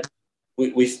 Yeah.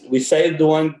 We saved the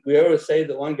one, we always saved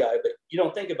the one guy, but you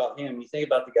don't think about him. You think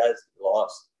about the guys that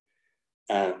lost.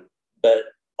 But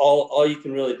all you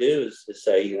can really do is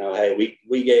say, you know, hey, we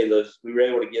were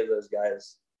able to give those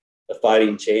guys a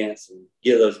fighting chance and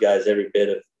give those guys every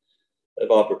bit of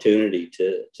opportunity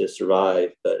to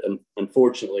survive. But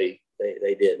unfortunately,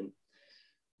 they didn't.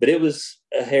 But it was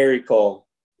a hairy call.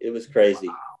 It was crazy.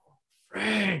 Wow.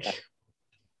 Frank.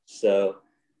 So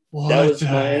that was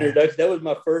my introduction. That was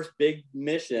my first big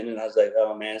mission. And I was like,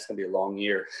 oh man, it's going to be a long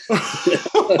year.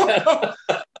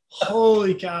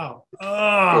 Holy cow.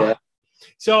 Oh. Yeah.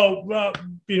 So,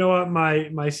 you know what,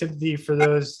 my sympathy for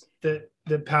those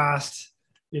that passed,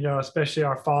 you know, especially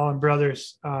our fallen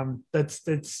brothers.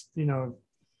 That's, you know,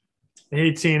 I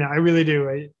hate seeing it. I really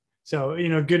do. So, you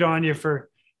know, good on you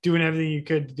for doing everything you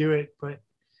could to do it. But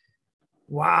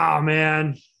wow,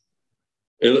 man.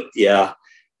 It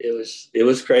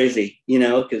was crazy, you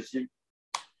know, because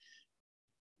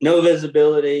no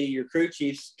visibility. Your crew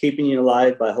chief's keeping you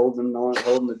alive by holding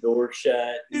the door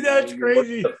shut. Dude, that's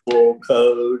crazy. The full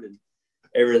code and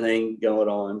everything going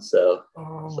on. So,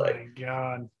 oh my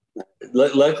God.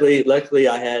 Luckily,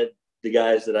 I had the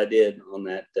guys that I did on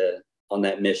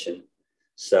that mission.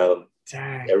 So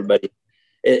dang. Everybody,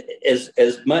 as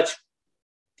much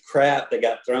crap that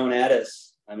got thrown at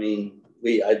us. I mean,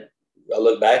 I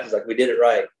look back, it's like we did it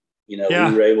right. You know,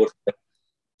 we were able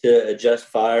to adjust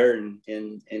fire and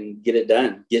get it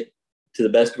done, get to the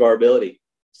best of our ability.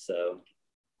 So,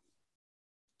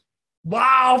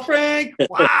 wow, Frank!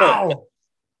 Wow.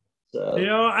 So, you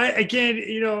know, I can't.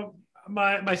 You know,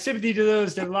 my sympathy to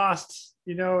those that lost.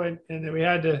 You know, and that we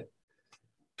had to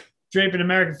drape an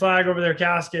American flag over their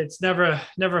caskets. Never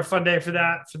a fun day for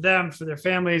them, for their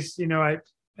families. You know, I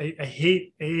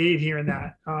hate hearing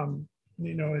that.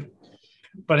 You know,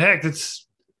 but heck, it's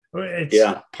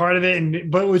part of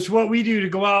it. But it's what we do to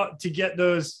go out to get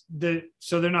those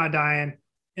so they're not dying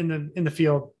in the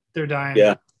field. They're dying.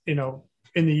 Yeah. You know,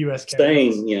 in the U.S.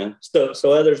 Staying. Yeah. So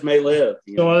others may live.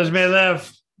 Others may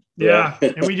live. Yeah.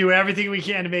 And we do everything we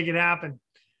can to make it happen.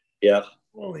 Yeah.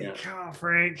 Holy cow,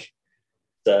 Frank.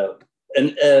 So,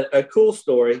 and a cool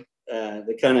story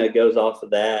that kind of goes off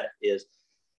of that is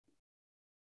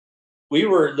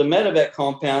the medevac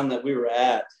compound that we were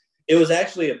at, it was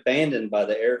actually abandoned by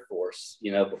the Air Force,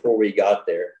 you know, before we got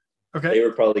there. Okay. They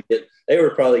were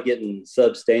probably getting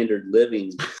substandard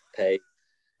living pay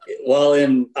while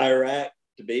in Iraq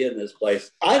to be in this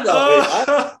place. I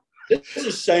thought this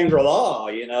is Shangri-La,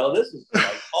 you know, this is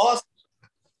like awesome.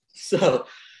 So,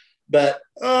 but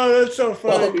that's so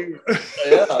funny.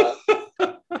 Yeah.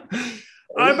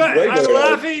 I'm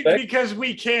laughing because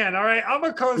we can. All right. I'm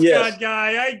a Coast Guard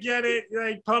guy. I get it.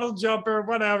 Like puddle jumper,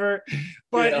 whatever.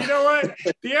 But you know what?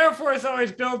 The Air Force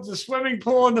always builds the swimming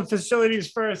pool and the facilities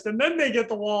first, and then they get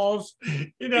the walls.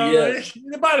 You know,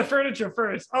 they buy the furniture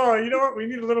first. Oh, you know what? We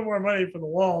need a little more money for the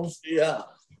walls. Yeah.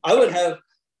 I would have,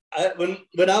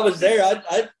 when I was there,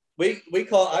 I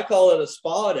call it a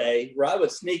spa day, where I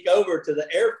would sneak over to the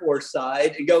Air Force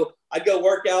side and I'd go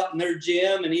work out in their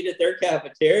gym and eat at their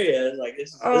cafeteria. Like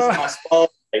this is my spa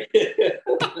day.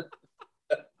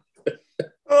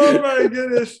 Oh my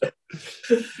goodness.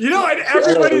 You know, and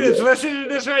everybody that's listening to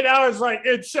this right now is like,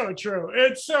 it's so true.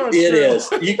 It's so true. It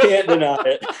is. You can't deny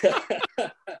it.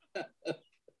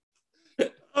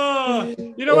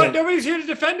 You know what? Nobody's here to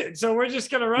defend it, so we're just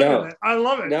gonna run with it. I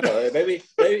love it. No, maybe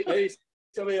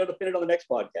somebody will defend it on the next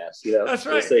podcast. You know, that's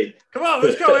right. We'll come on,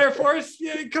 let's go, Air Force.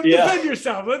 Come defend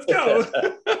yourself. Let's go.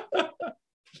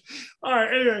 All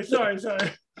right. Anyway, sorry.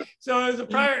 So as a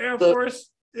prior Air Force,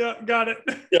 got it.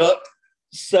 Yep.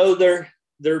 So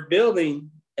they're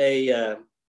building a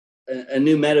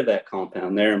new medevac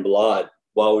compound there in Balad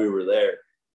while we were there,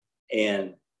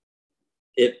 and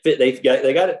they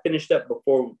got it finished up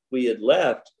before we had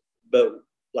left, but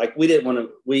like we didn't want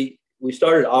to. We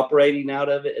started operating out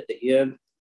of it at the end,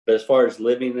 but as far as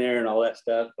living there and all that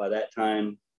stuff, by that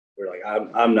time we're like,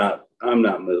 I'm not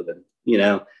moving. You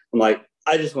know, I'm like,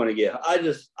 I just want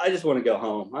to go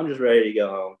home. I'm just ready to go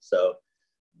home. So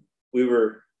we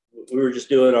were just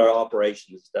doing our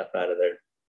operations stuff out of there.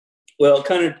 Well,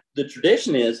 kind of the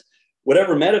tradition is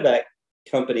whatever medevac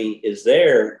company is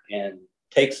there and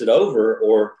takes it over,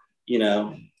 or, you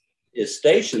know, is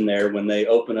stationed there when they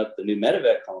open up the new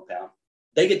medevac compound,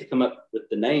 they get to come up with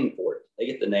the name for it. They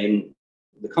get to name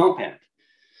the compound.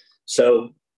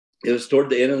 So it was toward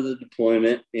the end of the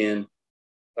deployment, and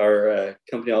our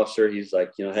company officer, he's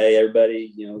like, you know, hey,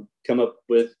 everybody, you know, come up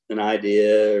with an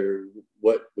idea or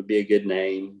what would be a good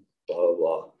name, blah, blah,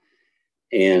 blah.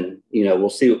 And, you know, we'll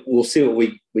see what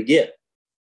we get.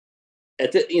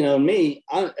 at this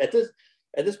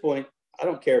point, I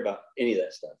don't care about any of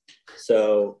that stuff.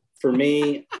 So for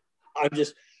me,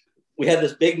 we had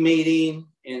this big meeting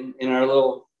in our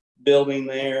little building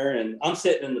there, and I'm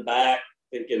sitting in the back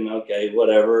thinking, okay,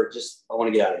 whatever, just I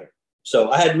want to get out of here.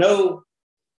 So I had no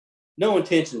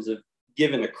intentions of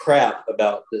giving a crap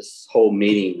about this whole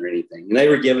meeting or anything. And they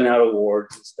were giving out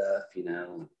awards and stuff,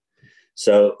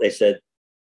 So they said,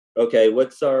 okay,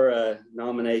 what's our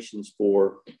nominations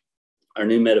for our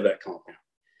new medevac compound?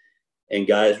 And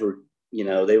guys were,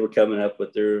 they were coming up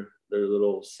with their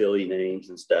little silly names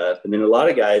and stuff. And then a lot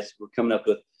of guys were coming up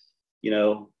with,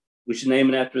 we should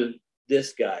name it after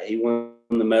this guy. He won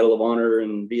the Medal of Honor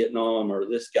in Vietnam, or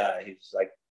this guy. He's like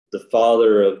the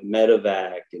father of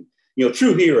medevac, and,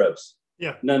 true heroes.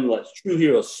 Yeah. Nonetheless, true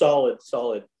heroes, solid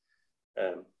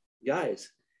guys.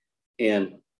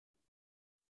 And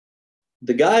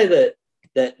the guy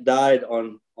that died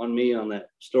on me on that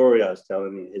story I was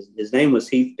telling you, his name was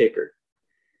Heath Pickard.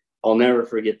 I'll never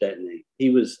forget that name.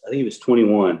 I think he was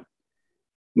 21,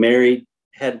 married,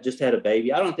 had a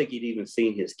baby. I don't think he'd even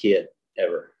seen his kid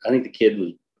ever. I think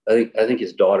I think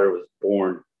his daughter was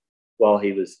born while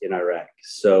he was in Iraq.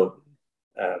 So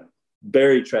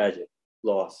very tragic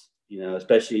loss,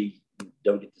 especially you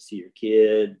don't get to see your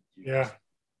kid. Yeah.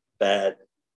 Bad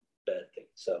thing.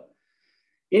 So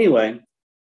anyway,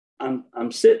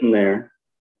 I'm sitting there,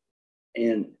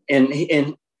 and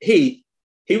he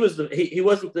wasn't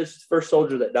the first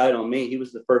soldier that died on me. He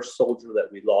was the first soldier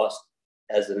that we lost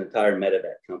as an entire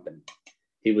medevac company.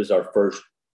 He was our first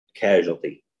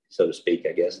casualty, so to speak,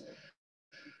 I guess.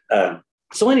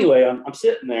 So anyway, I'm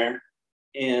sitting there,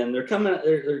 and they're coming up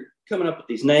with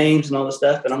these names and all this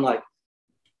stuff, and I'm like,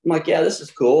 yeah, this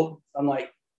is cool. I'm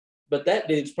like, but that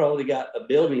dude's probably got a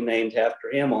building named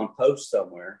after him on post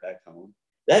somewhere back home.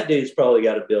 That dude's probably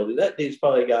got a building. That dude's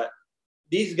probably got.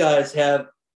 These guys have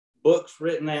books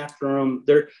written after them.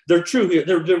 They're true here.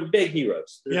 They're big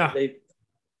heroes.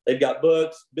 They've got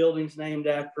books, buildings named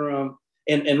after them,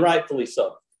 and rightfully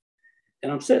so.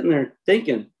 And I'm sitting there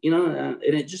thinking, and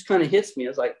it just kind of hits me. I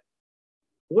was like,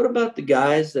 what about the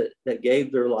guys that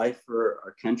gave their life for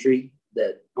our country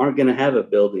that aren't going to have a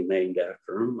building named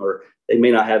after them, or they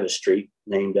may not have a street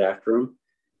named after them?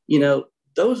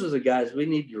 Those are the guys we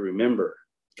need to remember,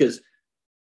 because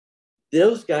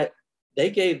those guys, they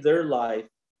gave their life,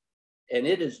 and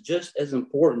it is just as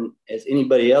important as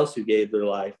anybody else who gave their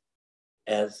life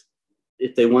as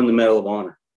if they won the Medal of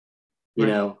Honor.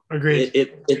 Agreed.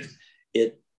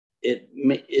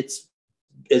 It's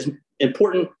as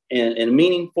important and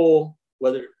meaningful,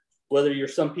 whether you're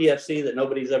some PFC that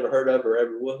nobody's ever heard of or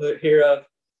ever will hear of,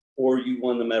 or you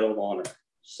won the Medal of Honor.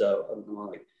 So I'm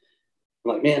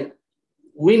like, man,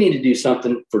 we need to do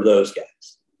something for those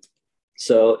guys.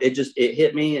 So it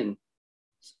hit me, and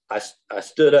I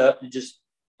stood up and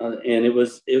and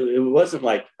it wasn't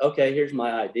like, okay, here's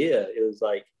my idea. It was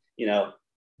like,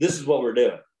 this is what we're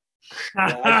doing.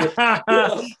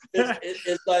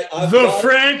 It's like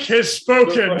Frank has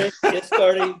spoken. The Frank is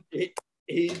starting.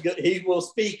 He will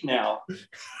speak now,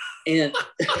 and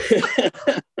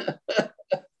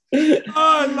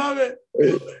I love it.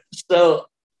 So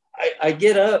I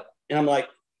get up, and I'm like,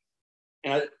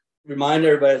 and I remind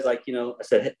everybody, it's like, I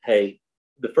said, hey,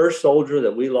 the first soldier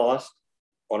that we lost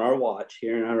on our watch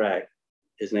here in Iraq,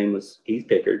 his name was Heath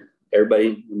Pickard.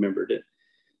 Everybody remembered it.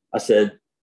 I said,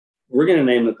 we're going to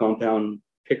name the compound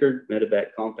Pickard Medevac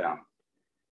Compound.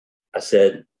 I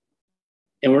said,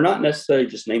 and we're not necessarily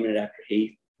just naming it after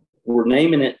Heath. We're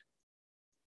naming it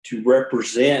to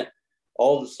represent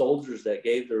all the soldiers that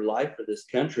gave their life for this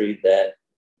country that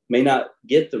may not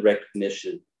get the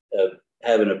recognition of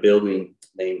having a building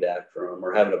named after them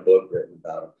or having a book written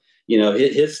about them.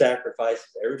 His sacrifice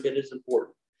is every bit as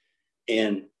important.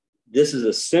 And this is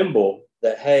a symbol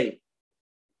that, hey,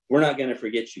 we're not going to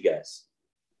forget you guys.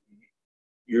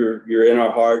 You're in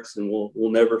our hearts, and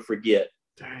we'll never forget.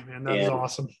 Dang, man, that was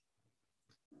awesome.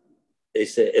 They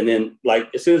said, and then, like,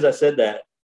 as soon as I said that,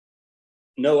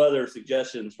 no other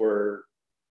suggestions were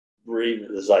even.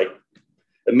 It was like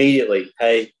immediately,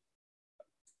 hey,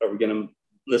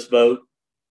 let's vote.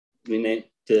 We need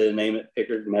to name it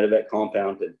Pickard Medevac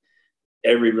Compound, and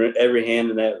every hand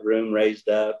in that room raised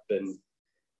up, and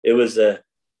it was a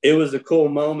cool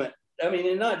moment. I mean,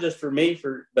 and not just for me,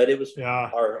 but it was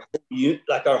our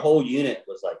whole unit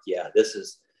was like, yeah, this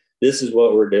is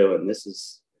what we're doing.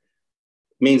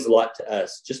 Means a lot to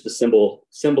us. Just the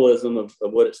symbolism of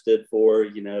what it stood for,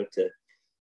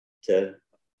 to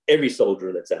every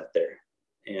soldier that's out there.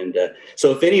 And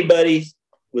so if anybody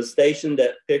was stationed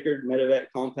at Pickard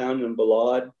Medevac Compound in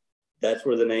Balad, that's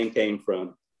where the name came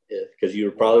from. Because you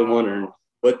were probably wondering,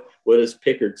 what does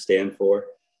Pickard stand for?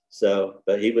 So,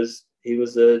 but he was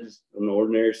just an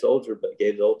ordinary soldier, but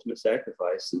gave the ultimate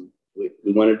sacrifice, and we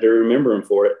wanted to remember him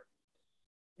for it.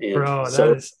 And bro,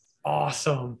 that is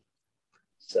awesome.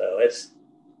 So it's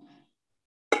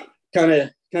kind of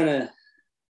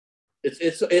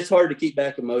it's hard to keep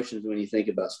back emotions when you think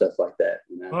about stuff like that.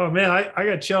 You know? Oh man, I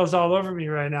got chills all over me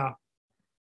right now.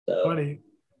 So, buddy,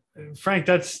 Frank,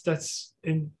 that's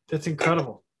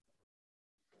incredible.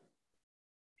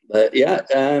 But yeah,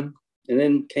 and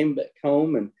then came back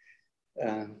home and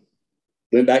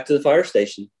went back to the fire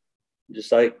station,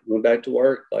 just like went back to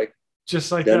work, like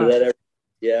just like that.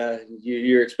 Yeah,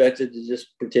 you're expected to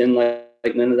just pretend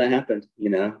like none of that happened, you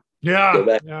know. Yeah, go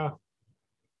back. Yeah.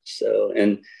 So,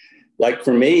 and like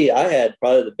for me, I had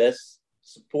probably the best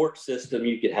support system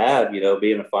you could have, you know,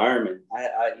 being a fireman. I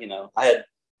had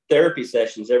therapy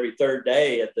sessions every third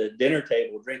day at the dinner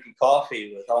table, drinking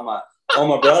coffee with all my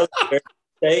brothers at the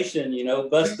station, you know,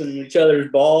 busting each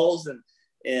other's balls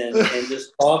and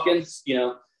just talking. You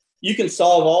know, you can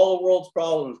solve all the world's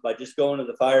problems by just going to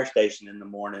the fire station in the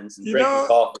mornings and drinking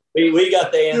coffee. We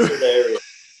got the answer to everything.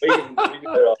 We can get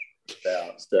it all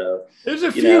out. So there's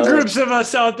a few groups of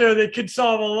us out there that could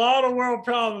solve a lot of world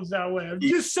problems that way. I'm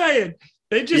just saying.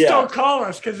 They just don't call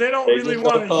us because they don't really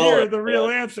want to hear the real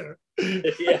answer.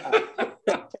 Yeah.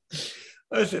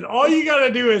 Listen, all you got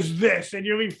to do is this and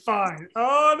you'll be fine.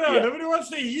 Oh, no, nobody wants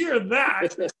to hear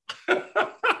that.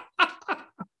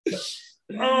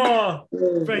 Oh,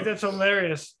 Frank, that's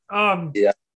hilarious.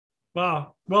 Yeah.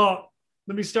 Wow. Well,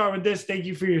 let me start with this. Thank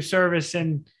you for your service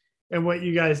and what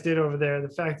you guys did over there. The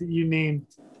fact that you named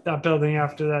that building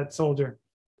after that soldier.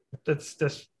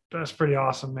 That's pretty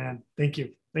awesome, man. Thank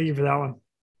you. Thank you for that one.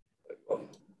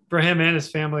 For him and his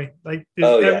family. Like,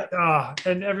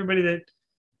 and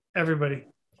everybody.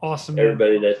 Awesome.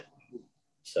 Everybody man. that.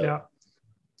 So. Yeah.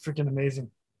 Freaking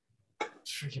amazing.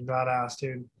 It's freaking badass,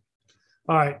 dude.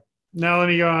 All right. Now let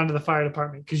me go on to the fire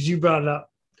department because you brought it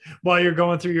up while you're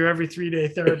going through your every 3-day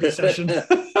therapy session.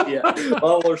 Yeah.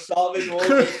 Well, we're solving more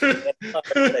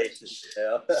cases.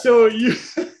 Yeah. So you,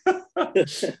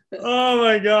 oh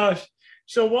my gosh.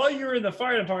 So while you were in the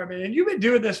fire department, and you've been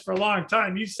doing this for a long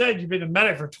time, you said you've been a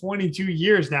medic for 22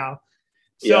 years now.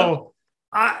 So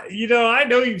I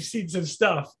know you've seen some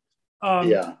stuff.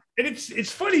 And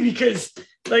it's funny because,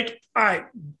 like, all right,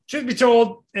 truth be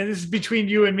told, and this is between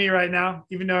you and me right now,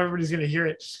 even though everybody's going to hear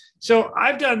it. So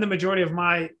I've done the majority of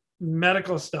my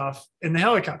medical stuff in the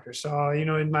helicopter. So,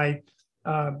 in my,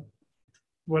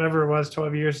 whatever it was,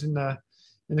 12 years in the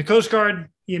Coast Guard,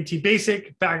 EMT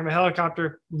basic, back of a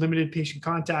helicopter, limited patient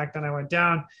contact. Then I went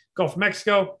down, Gulf of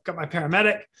Mexico, got my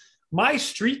paramedic. My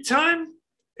street time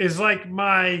is like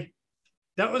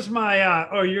that was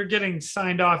my, you're getting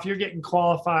signed off, you're getting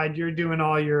qualified, you're doing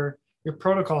all your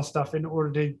protocol stuff in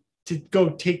order to go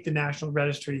take the national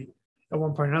registry at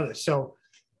one point or another. So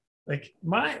like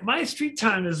my street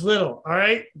time is little. All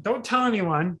right. Don't tell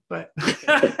anyone, but,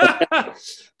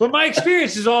 but my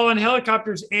experience is all on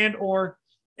helicopters and or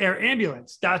air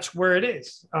ambulance. That's where it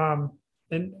is. And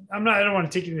I don't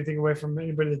want to take anything away from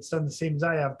anybody that's done the same as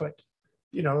I have, but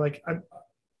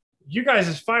you guys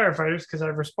as firefighters, because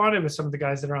I've responded with some of the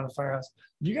guys that are on the firehouse,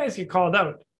 you guys get called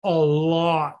out a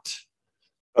lot.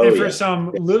 And for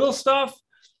some little stuff,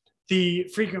 the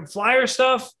frequent flyer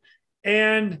stuff,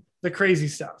 and the crazy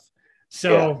stuff.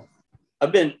 So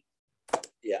I've been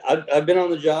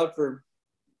on the job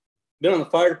been on the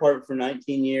fire department for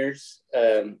 19 years.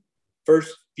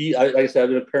 First few, like I said, I've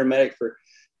been a paramedic for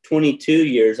 22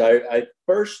 years. I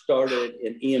first started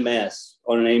in EMS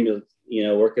on an ambulance,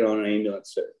 working on an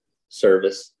ambulance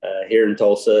service here in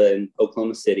Tulsa and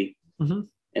Oklahoma City. Mm-hmm.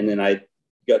 And then I've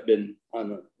been on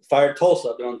the Tulsa.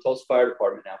 I've been on the Tulsa Fire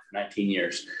Department now for 19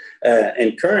 years.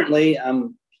 And currently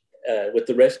I'm with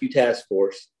the Rescue Task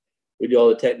Force. We do all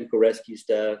the technical rescue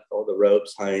stuff, all the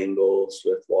ropes, high angles,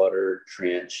 swift water,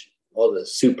 trench, all the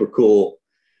super cool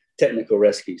technical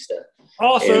rescue stuff.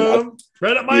 Awesome.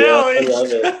 Right up my alley. I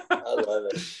love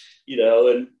it.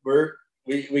 And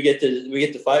we get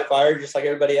to fight fire just like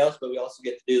everybody else, but we also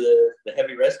get to do the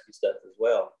heavy rescue stuff as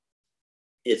well.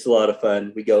 It's a lot of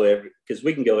fun. We go because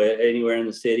we can go anywhere in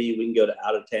the city. We can go to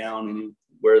out of town,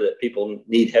 anywhere that people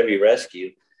need heavy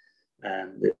rescue,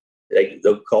 and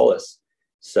they'll call us.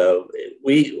 So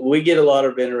we get a lot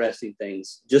of interesting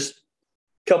things. Just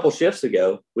a couple shifts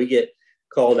ago, we get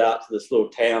called out to this little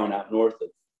town out north of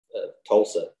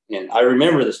Tulsa, and I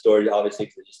remember the story obviously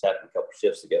because it just happened a couple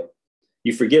shifts ago.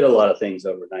 You forget a lot of things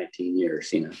over 19 years,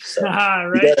 So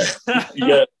right.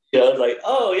 I was like,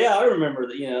 oh yeah, I remember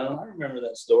that. I remember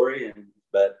that story.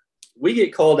 But we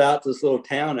get called out to this little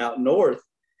town out north,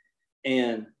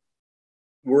 and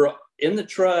we're in the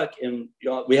truck, and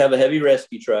we have a heavy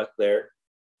rescue truck there.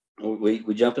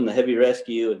 We jump in the heavy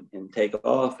rescue and take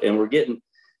off, and we're getting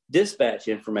dispatch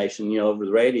information, over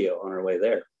the radio on our way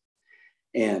there.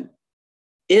 And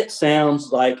it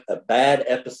sounds like a bad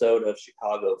episode of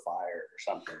Chicago Fire or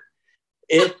something.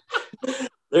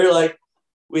 They're like,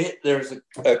 there's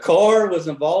a car was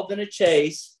involved in a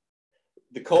chase.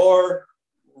 The car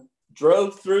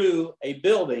drove through a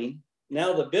building.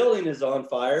 Now the building is on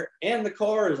fire, and the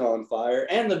car is on fire,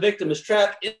 and the victim is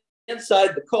trapped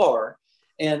inside the car.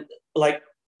 And like,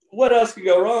 what else could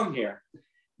go wrong here?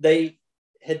 They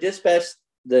had dispatched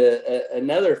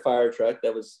another fire truck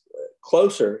that was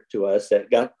closer to us that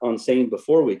got on scene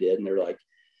before we did. And they're like,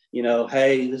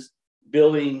 hey, this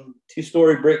building,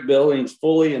 2-story brick building, is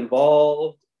fully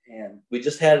involved. And we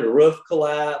just had a roof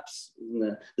collapse.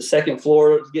 And the second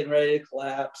floor was getting ready to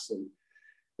collapse. And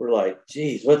we're like,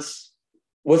 geez, what's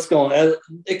going on?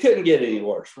 It couldn't get any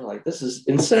worse. We're like, this is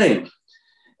insane.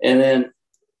 And then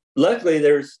luckily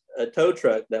there's a tow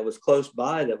truck that was close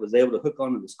by that was able to hook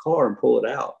onto this car and pull it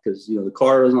out, because the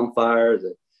car was on fire,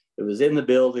 it was in the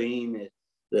building,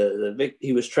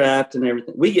 he was trapped and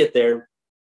everything. We get there.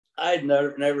 I'd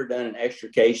never done an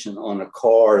extrication on a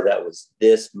car that was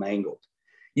this mangled.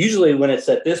 Usually when it's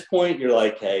at this point, you're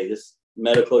like, hey, this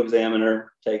medical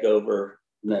examiner, take over,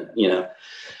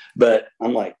 but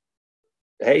I'm like,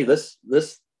 hey, let's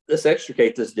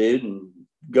extricate this dude and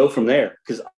go from there.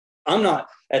 Because I'm not,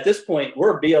 at this point,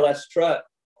 we're a BLS truck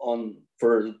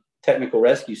for technical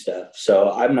rescue stuff.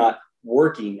 So I'm not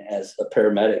working as a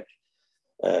paramedic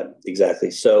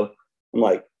exactly. So I'm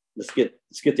like, let's get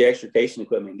the extrication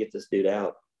equipment and get this dude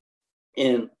out.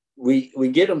 And we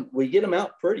get him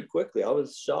out pretty quickly. I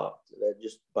was shocked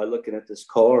just by looking at this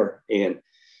car, and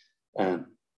get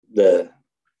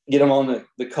him on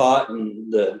the cot,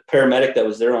 and the paramedic that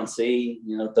was there on scene,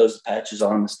 throws the patches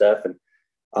on and stuff. And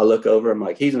I look over, I'm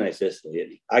like, he's an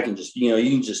asphyxiated. I can just, you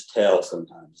can just tell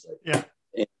sometimes. Like, yeah.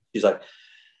 And she's like,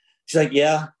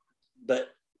 yeah, but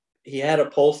he had a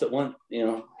pulse at one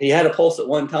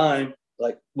time.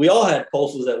 Like, we all had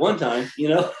pulses at one time,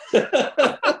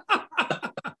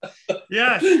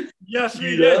 Yes,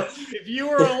 we did. If you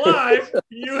were alive,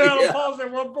 you had a pulse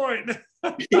at one point.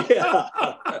 Yeah.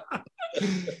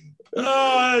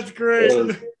 Oh, that's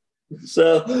great.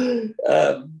 So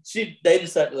they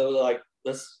decided, they were like,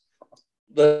 let's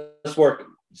work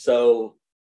him. So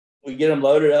we get him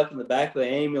loaded up in the back of the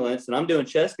ambulance, and I'm doing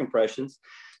chest compressions.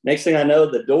 Next thing I know,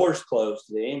 the door's closed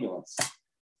to the ambulance.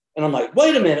 And I'm like,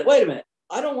 wait a minute.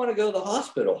 I don't want to go to the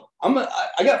hospital. I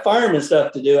got fireman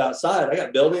stuff to do outside. I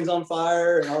got buildings on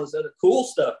fire and all this other cool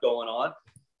stuff going on.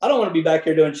 I don't want to be back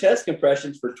here doing chest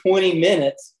compressions for 20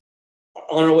 minutes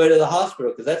on our way to the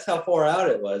hospital, because that's how far out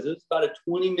it was. It was about a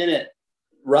 20-minute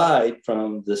ride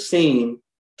from the scene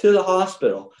to the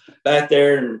hospital, back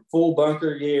there in full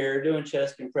bunker gear, doing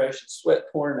chest compressions, sweat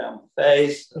pouring down my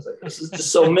face. I was like, this is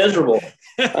just so miserable.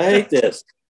 I hate this.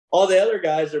 All the other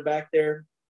guys are back there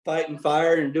fighting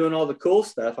fire and doing all the cool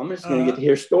stuff. I'm just going to get to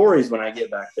hear stories when I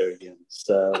get back there again.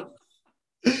 So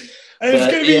it's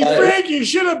going to be Frank. You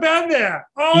should have been there.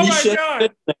 Oh my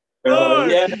God.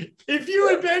 Yeah. If you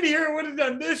had been here, it would have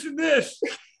done this and this.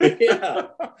 Yeah.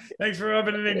 Thanks for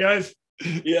rubbing it in, guys.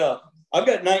 Yeah. I've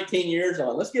got 19 years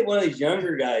on. Let's get one of these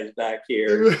younger guys back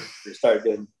here to start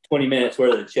doing 20 minutes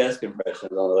worth of chest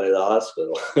compressions on the way to the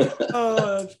hospital.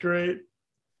 Oh, that's great.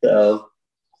 So,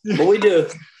 but we do.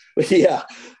 Yeah,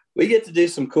 we get to do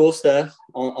some cool stuff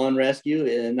on rescue.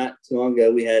 And not too long ago,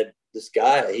 we had this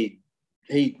guy.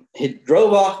 He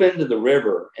drove off into the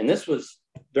river, and this was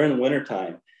during the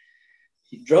wintertime.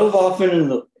 He drove off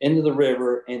into the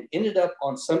river and ended up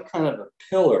on some kind of a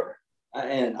pillar.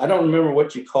 And I don't remember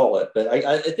what you call it, but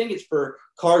I think it's for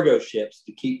cargo ships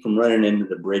to keep from running into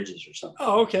the bridges or something.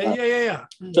 Oh, okay. Yeah.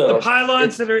 So the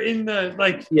pylons that are in the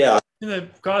in the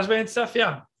causeway and stuff.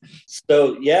 Yeah.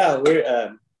 So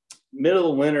we're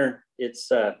middle of winter.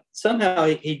 It's somehow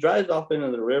he drives off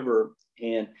into the river,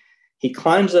 and he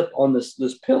climbs up on this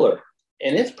pillar,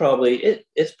 and it's probably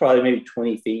maybe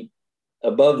 20 feet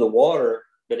above the water,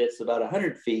 but it's about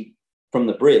 100 feet from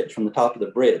the bridge, from the top of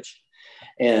the bridge.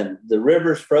 And the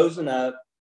river's frozen up.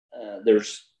 The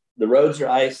roads are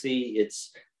icy.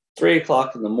 It's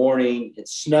 3:00 in the morning.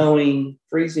 It's snowing,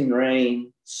 freezing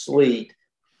rain, sleet.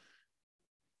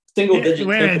 Single digit.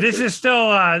 Wait a minute. This is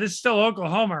still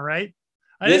Oklahoma, right?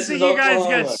 I didn't think you guys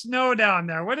got snow down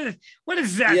there. What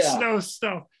is that snow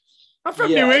stuff? I'm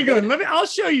from New England. I'll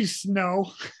show you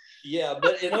snow. Yeah,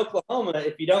 but in Oklahoma,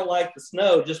 if you don't like the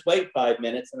snow, just wait 5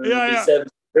 minutes and it'll be 7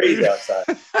 degrees outside.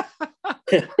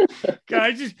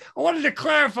 I wanted to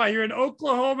clarify. You're in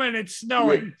Oklahoma and it's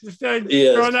snowing. Just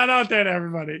yes. Throw that out there to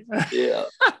everybody. Yeah.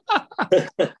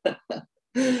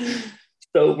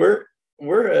 So we're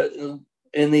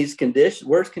in these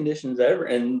worst conditions ever,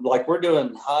 and like we're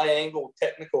doing high angle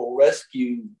technical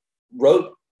rescue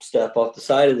rope stuff off the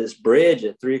side of this bridge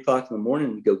at 3:00 in the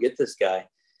morning to go get this guy,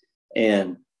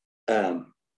 and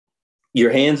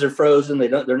your hands are frozen.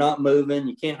 They're not moving.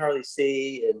 You can't hardly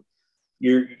see, and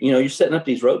you're setting up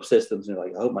these rope systems, and you're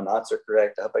like, I hope my knots are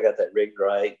correct. I hope I got that rigged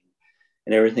right,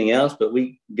 and everything else. But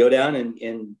we go down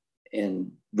and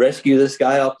rescue this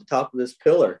guy off the top of this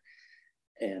pillar,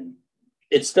 and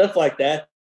it's stuff like that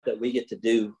we get to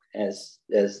do as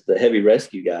the heavy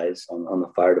rescue guys on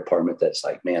the fire department. That's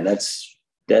like, man, that's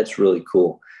really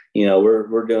cool.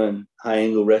 We're doing high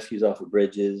angle rescues off of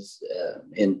bridges,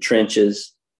 in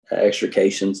trenches,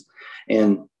 extrications,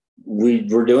 and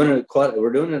we're doing it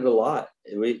a lot.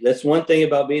 That's one thing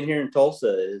about being here in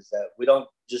Tulsa, is that we don't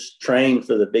just train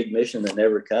for the big mission that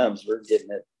never comes. We're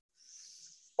getting it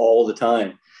all the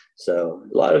time. So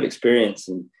a lot of experience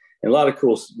and a lot of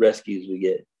cool rescues we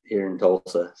get here in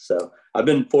Tulsa. So I've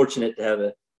been fortunate to have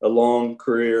a long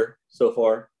career so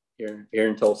far here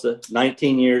in Tulsa,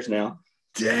 19 years now.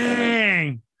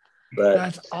 Dang. But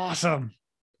that's awesome.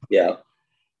 Yeah.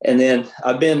 And then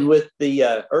I've been with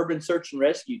the urban search and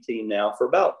rescue team now for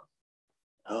about,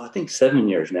 I think 7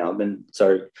 years now. I've been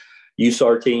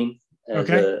USAR team as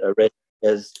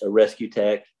a rescue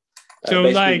tech. So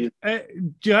do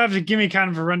you have to give me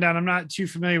kind of a rundown? I'm not too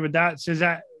familiar with that. So is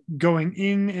that going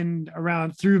in and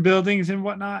around through buildings and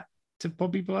whatnot to pull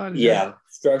people out?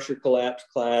 Structure collapse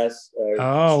class.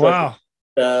 Wow.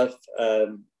 Stuff.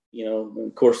 Of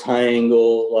course, high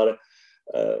angle, a lot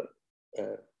of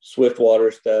swift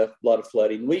water stuff, a lot of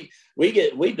flooding. We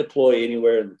deploy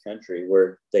anywhere in the country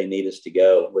where they need us to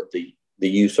go with the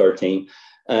USAR team.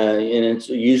 And it's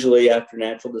usually after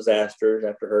natural disasters,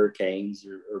 after hurricanes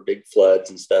or big floods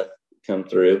and stuff come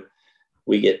through.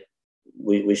 We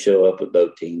show up with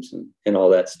boat teams and all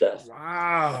that stuff.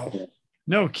 Wow.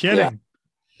 No kidding.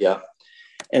 Yeah.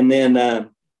 And then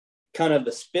kind of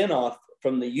the spinoff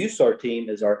from the USAR team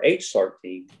is our HSAR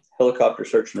team, helicopter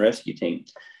search and rescue team.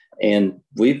 And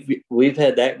we've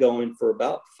had that going for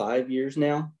about 5 years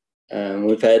now.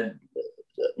 We've had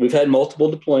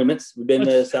multiple deployments. We've been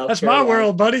to South That's Carolina. My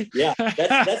world, buddy. Yeah, that's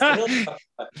the helicopter.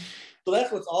 So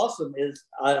that's what's awesome is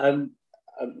I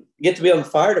get to be on the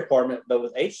fire department, but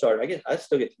with HSAR, I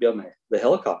still get to be on the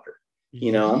helicopter.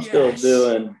 I'm still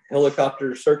doing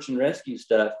helicopter search and rescue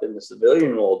stuff in the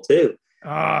civilian world too.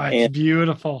 Oh, it's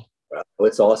beautiful.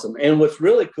 It's awesome. And what's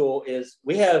really cool is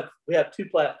we have two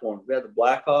platforms. We have the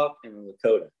Black Hawk and the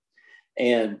Lakota.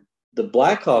 And the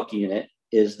Black Hawk unit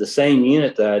is the same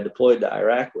unit that I deployed to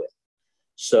Iraq with.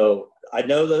 So I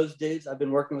know those dudes. I've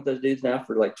been working with those dudes now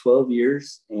for like 12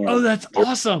 years. And that's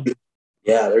awesome.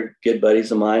 Yeah, they're good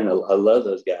buddies of mine. I love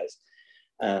those guys.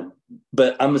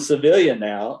 But I'm a civilian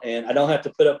now, and I don't have to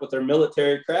put up with their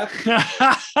military crap.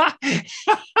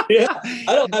 Yeah,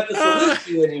 I don't have to salute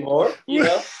you anymore.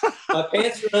 My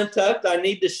pants are untucked. I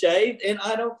need to shave, and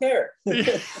I don't care.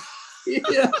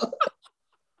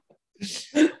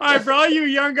 All right, for all you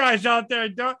young guys out there,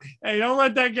 don't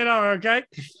let that get over, okay?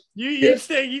 You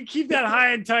keep that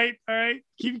high and tight, all right?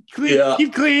 Keep clean. Yeah.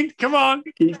 Keep clean. Come on.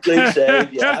 Keep clean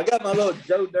shaved. Yeah, I got my little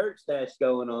Joe Dirt stash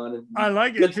going on. I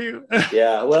like it too.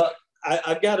 Yeah, well,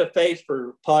 I've got a face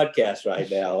for podcasts right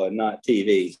now and not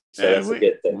TV, so that's a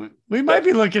good thing. We might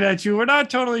be looking at you. We're not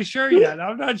totally sure yet.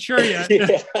 I'm not sure yet.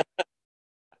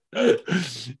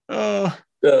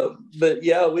 But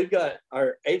yeah, we've got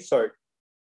our HSAR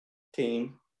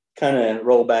team kind of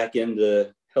roll back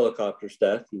into helicopter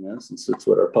stuff, since that's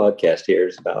what our podcast here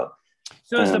is about.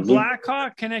 So is the Black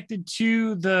Hawk connected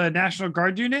to the National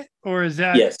Guard unit, or is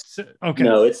that? Yes. Okay.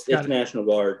 No, it's National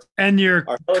Guard. And your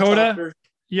CODA,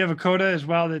 you have a CODA as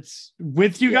well that's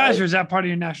with you guys, or is that part of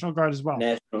your National Guard as well?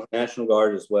 National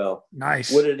Guard as well.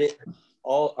 Nice.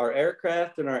 All our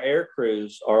aircraft and our air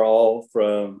crews are all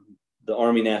from the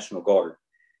Army National Guard,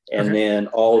 and then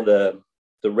all the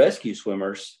rescue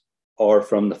swimmers are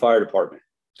from the fire department.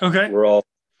 Okay. We're all,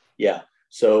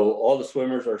 so all the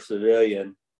swimmers are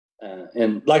civilian.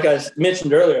 And like I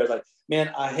mentioned earlier, I was like,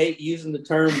 man, I hate using the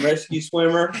term rescue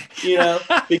swimmer,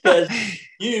 because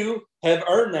you have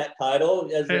earned that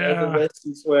title as a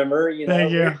rescue swimmer.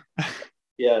 Thank you.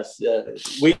 Yes.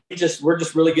 We're just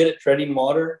really good at treading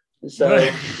water. So,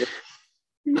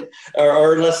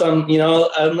 or unless I'm,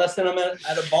 unless then I'm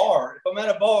at a bar. If I'm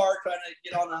at a bar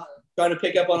trying to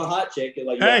pick up on a hot chick,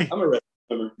 I'm a rescue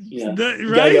swimmer. You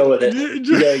gotta go with it.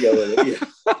 You gotta go with it.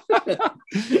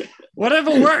 Yeah.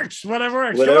 Whatever works.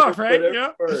 Show off, Frank.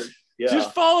 Yeah. Yeah.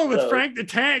 Just follow with Frank the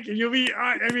Tank, and you'll be.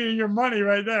 Your money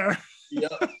right there.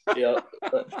 Yep.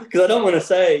 Because I don't want to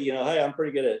say, hey, I'm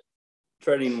pretty good at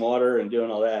treading water and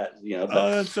doing all that. But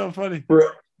that's so funny.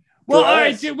 Well, all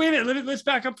right. Wait a minute. Let's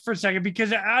back up for a second,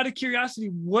 because out of curiosity,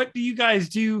 what do you guys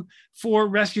do for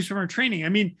rescue swimmer training? I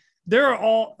mean, there are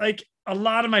all a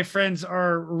lot of my friends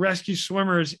are rescue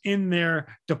swimmers in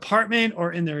their department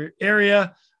or in their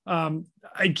area.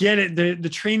 I get it. The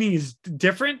training is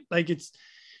different. There's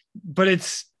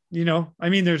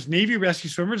Navy rescue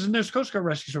swimmers and there's Coast Guard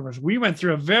rescue swimmers. We went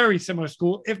through a very similar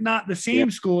school, if not the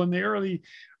same school in the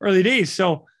early days.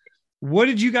 So what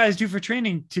did you guys do for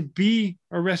training to be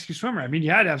a rescue swimmer? I mean,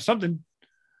 you had to have something.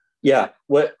 Yeah.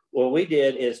 What we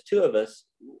did is two of us,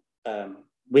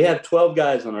 we have 12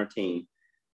 guys on our team,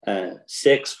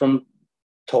 6 from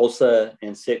Tulsa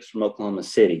and 6 from Oklahoma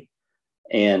City.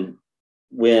 And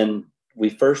when we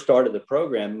first started the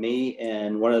program, me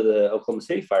and one of the Oklahoma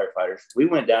City firefighters, we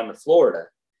went down to Florida,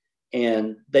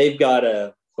 and they've got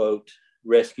a quote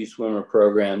rescue swimmer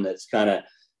program that's kind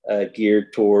of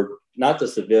geared toward not the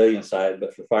civilian side,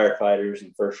 but for firefighters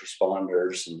and first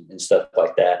responders and stuff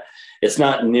like that. It's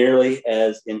not nearly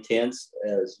as intense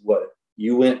as what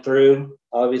you went through,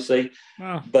 obviously,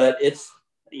 but it's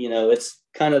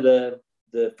kind of the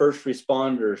first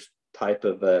responders type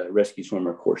of rescue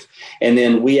swimmer course. And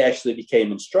then we actually became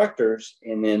instructors,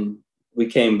 and then we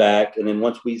came back, and then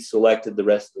once we selected the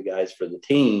rest of the guys for the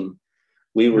team,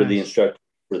 we were the instructor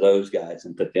for those guys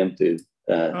and put them through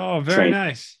very training.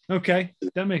 Nice. Okay,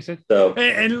 that makes sense. So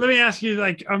and let me ask you,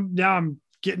 now I'm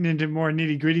getting into more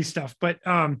nitty-gritty stuff, but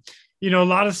a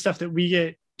lot of stuff that we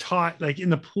get taught in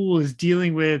the pool is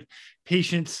dealing with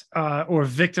patients or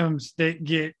victims that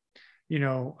get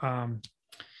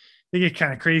they get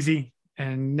kind of crazy,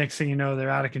 and next thing you know, they're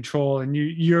out of control, and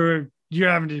you're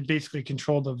having to basically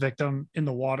control the victim in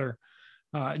the water.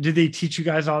 Did they teach you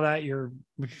guys all that, your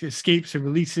escapes and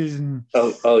releases? And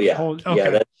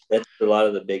yeah, that's a lot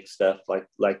of the big stuff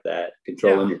like that,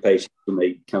 controlling your patients when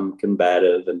they become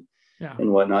combative and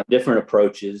whatnot, different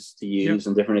approaches to use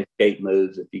and different escape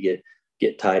moves if you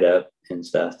get tied up and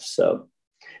stuff. So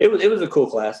it was a cool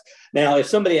class. Now, if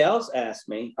somebody else asked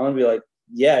me, I'm gonna be like,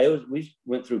 yeah, we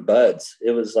went through BUDS.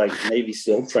 It was like Navy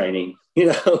SEAL training,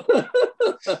 You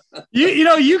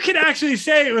can actually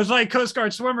say it was like Coast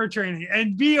Guard swimmer training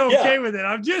and be okay with it.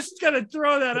 I'm just gonna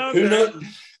throw that out there.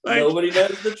 Nobody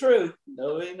knows the truth.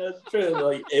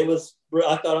 It was.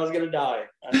 I thought I was gonna die.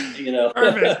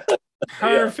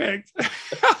 Perfect.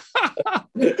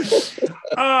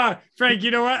 Frank,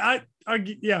 you know what?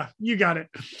 You got it.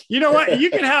 You know what? You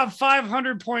can have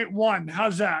 500.1.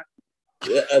 How's that?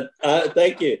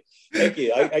 Thank you. I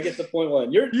get the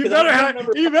 0.1. You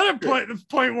better put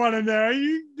 0.1 in there.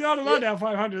 You not allowed to have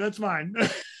 500. That's mine.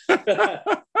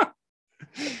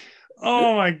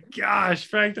 Oh my gosh,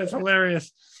 Frank, that's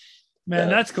hilarious, man.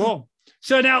 That's cool.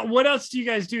 So now, what else do you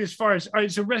guys do as far as? All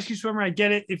right, so rescue swimmer, I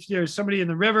get it. If there's somebody in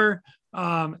the river,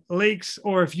 lakes,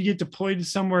 or if you get deployed to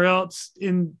somewhere else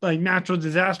in natural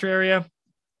disaster area,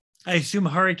 I assume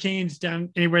hurricanes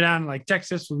anywhere down in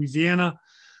Texas, Louisiana.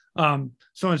 So on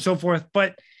and so forth.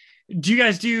 But do you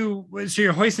guys so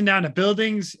you're hoisting down to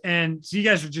buildings, and so you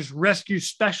guys are just rescue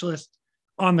specialists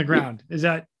on the ground? Is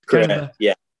that correct?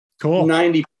 Yeah. Cool.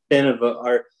 90% of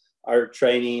our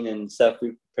training and stuff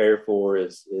we prepare for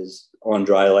is on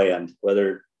dry land,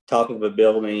 whether top of a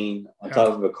building, on top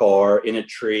of a car, in a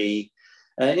tree,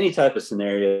 any type of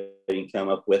scenario you can come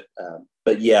up with.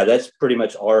 But yeah, that's pretty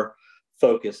much our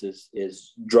focus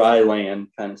is dry land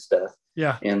kind of stuff.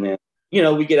 Yeah. And then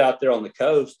we get out there on the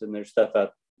coast, and there's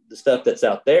the stuff that's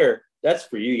out there, that's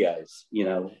for you guys.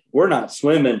 We're not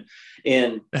swimming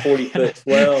in 40-foot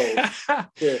swells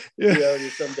to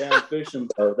some down fishing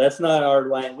boat. That's not our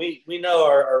lane. We know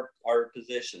our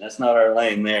position. That's not our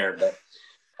lane there. But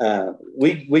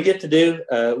we get to do.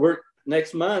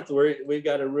 Next month. We've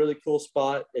got a really cool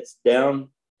spot. It's down.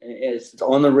 It's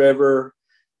on the river.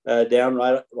 Down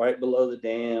right below the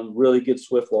dam. Really good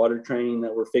swift water training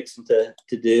that we're fixing to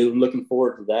do. I'm looking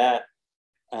forward to that.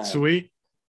 Sweet.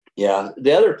 Yeah.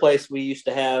 The other place we used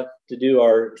to have to do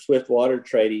our swift water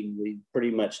training, we pretty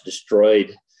much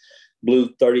blew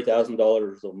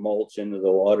 $30,000 of mulch into the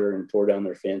water and tore down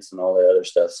their fence and all that other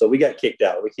stuff. So we got kicked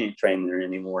out. We can't train there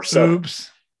anymore. So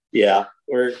oops. Yeah,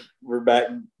 we're back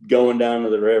going down to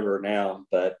the river now.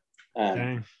 But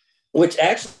which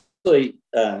actually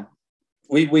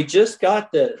we just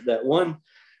got that one.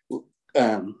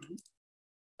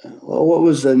 What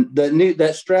was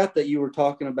that strap that you were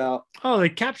talking about? Oh, the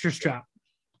capture strap.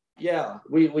 Yeah,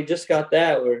 we just got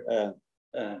that. We're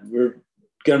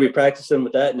going to be practicing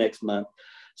with that next month.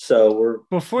 So we're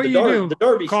the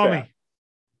Derby call strap. Me.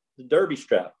 The Derby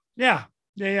strap. Yeah.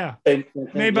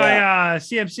 Made by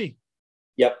CMC.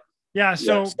 Yep. Yeah.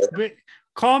 So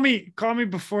call me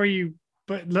before you.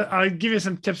 But I'll give you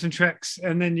some tips and tricks,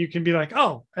 and then you can be like,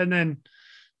 oh, and then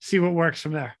see what works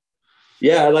from there.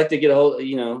 Yeah, I'd like to get a hold,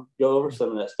 go over some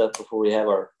of that stuff before we have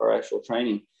our actual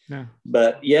training. Yeah.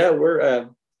 But yeah,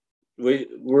 we've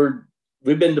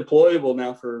been deployable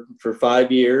now for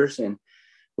 5 years, and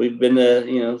we've been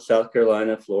to South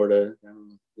Carolina, Florida,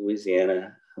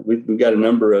 Louisiana. We've got a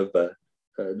number of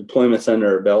deployments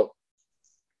under our belt,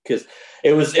 because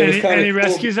it was kind of any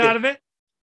rescues out of it.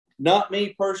 Not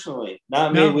me personally.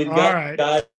 Not me. We've got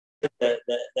guys that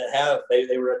have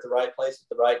they were at the right place at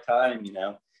the right time,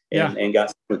 and got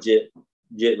some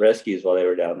legit rescues while they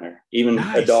were down there. Even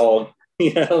a dog,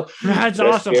 That's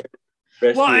awesome.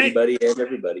 Rescue anybody and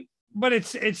everybody. But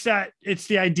it's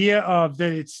the idea of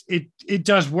that it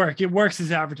does work. It works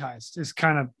as advertised. Is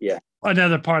kind of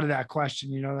another part of that question.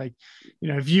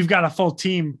 If you've got a full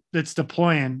team that's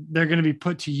deploying, they're going to be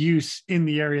put to use in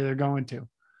the area they're going to.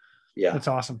 Yeah, that's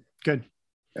awesome. Good.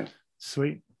 Yeah.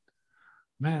 Sweet.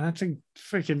 Man, that's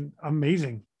freaking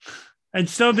amazing. And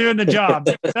still doing the job.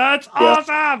 That's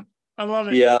awesome. I love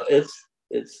it. Yeah, it's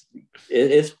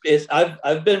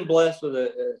I've been blessed with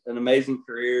an amazing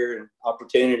career and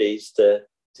opportunities to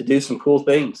do some cool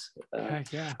things.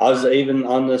 Heck yeah. I was even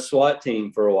on the SWAT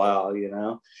team for a while,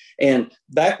 and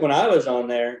back when I was on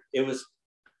there, it was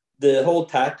the whole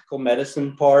tactical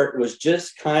medicine part was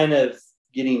just kind of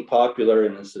getting popular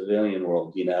in the civilian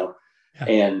world,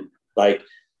 and like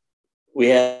we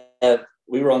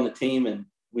were on the team, and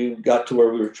we got to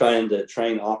where we were trying to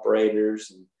train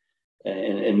operators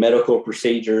and medical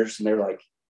procedures, and they're like,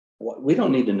 we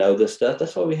don't need to know this stuff.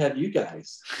 That's why we have you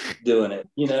guys doing it,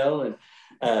 and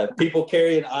people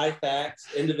carrying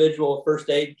IFACs, individual first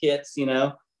aid kits,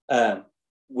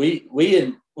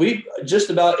 we just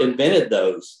about invented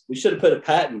those. We should have put a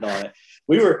patent on it.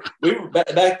 We were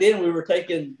back then. We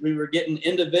were getting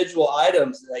individual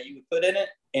items that you would put in it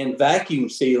and vacuum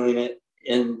sealing it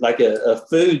in like a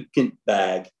food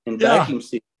bag and vacuum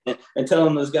sealing it and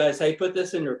telling those guys, hey, put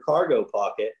this in your cargo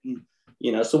pocket. And,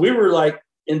 so we were like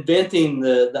inventing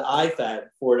the IFAC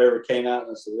before it ever came out in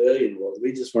the civilian world.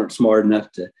 We just weren't smart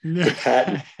enough to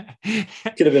patent.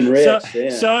 Could have been rich.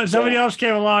 So somebody else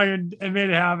came along and made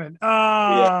it happen.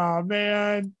 Oh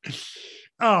man.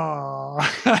 Oh,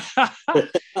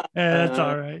 that's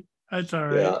all right. That's all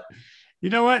right. Yeah. You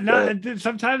know what?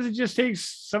 Sometimes it just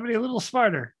takes somebody a little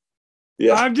smarter.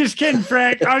 Yeah. I'm just kidding,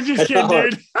 Frank. I'm just kidding,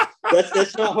 dude.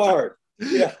 That's not hard.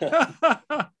 Yeah.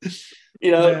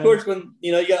 Of course, when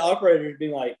you got operators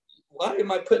being like, why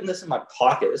am I putting this in my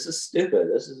pocket? This is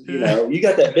stupid. This is, you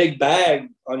got that big bag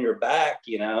on your back,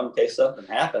 in case something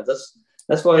happens.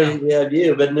 That's why we have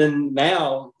you. But then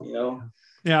now,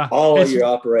 all of your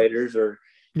operators are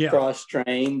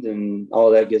cross-trained and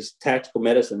all that. Gets tactical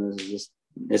medicine is just,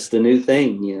 it's the new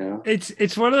thing,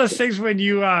 It's one of those things when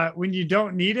you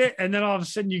don't need it, and then all of a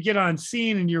sudden you get on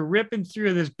scene and you're ripping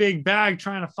through this big bag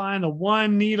trying to find the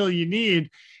one needle you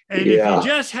need. And if you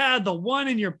just had the one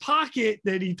in your pocket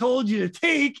that he told you to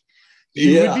take,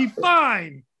 you would be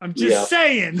fine. I'm just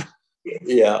saying.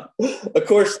 Yeah. Of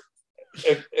course,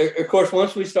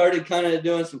 once we started kind of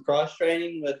doing some cross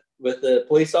training with the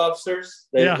police officers,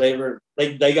 they got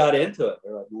into it.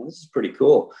 They're like, man, this is pretty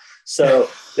cool. So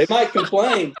they might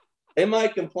complain,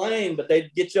 but they'd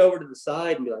get you over to the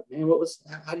side and be like, man,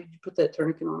 how did you put that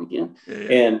tourniquet on again? Yeah.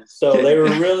 And so they were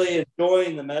really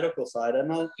enjoying the medical side.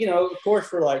 And, of course,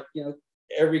 we're like,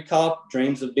 every cop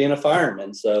dreams of being a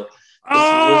fireman. So.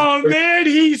 Man,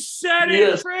 he said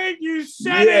it, Frank. You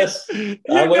said it.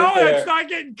 It's not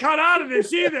getting cut out of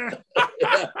this either.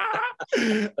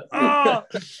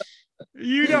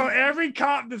 Every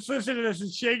cop that's listening to this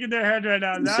is shaking their head right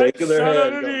now. That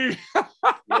son of a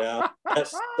yeah, that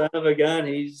son of a gun.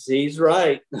 He's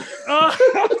right.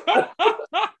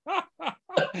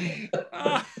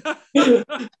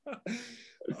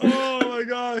 Oh my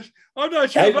gosh! I'm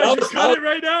not sure if I should cut it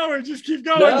right now or just keep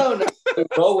going. No,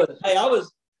 roll with it. Hey, I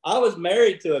was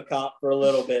married to a cop for a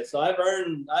little bit, so I've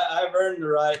earned the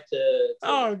right to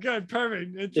oh, good,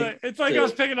 perfect. It's like I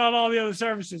was picking on all the other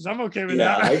services. I'm okay with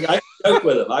that. I joke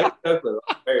with him. I'm married to him.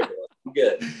 I'm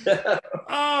good.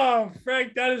 Oh,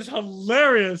 Frank, that is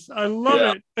hilarious. I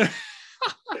love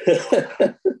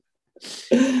it.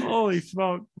 Holy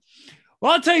smoke!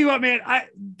 Well, I'll tell you what, man.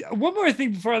 One more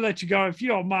thing before I let you go, if you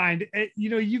don't mind.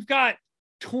 You've got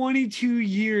 22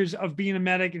 years of being a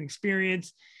medic and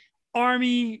experience,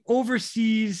 Army,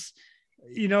 overseas,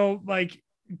 like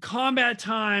combat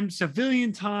time,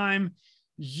 civilian time.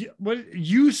 what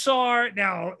USAR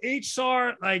now,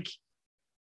 HSAR, like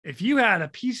if you had a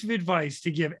piece of advice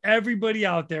to give everybody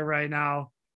out there right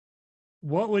now,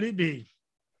 what would it be?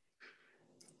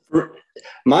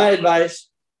 My advice,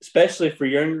 especially for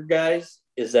younger guys,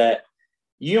 is that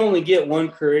you only get one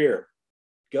career.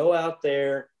 Go out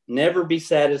there, never be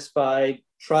satisfied.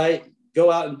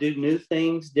 Go out and do new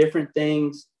things, different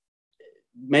things,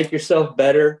 make yourself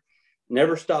better.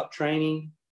 Never stop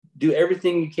training. Do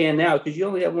everything you can now because you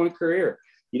only have one career.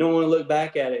 You don't want to look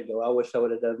back at it and go, I wish I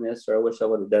would have done this or I wish I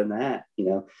would have done that. You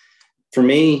know, for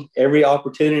me, every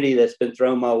opportunity that's been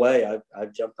thrown my way,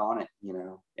 I've jumped on it, you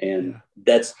know, and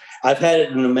I've had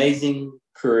an amazing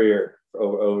career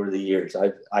over the years.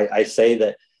 I say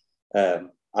that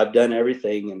I've done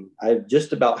everything and I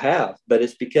just about have, but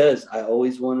it's because I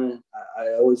always want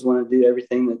to do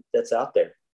everything that's out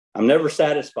there. I'm never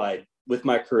satisfied with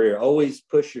my career. Always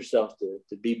push yourself to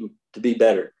be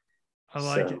better. I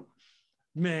like it,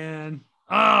 man.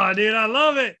 Oh, dude, I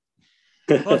love it.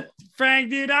 Well, Frank,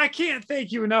 dude, I can't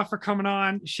thank you enough for coming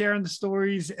on, sharing the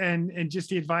stories and just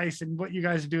the advice and what you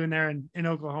guys are doing there in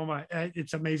Oklahoma.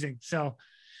 It's amazing. So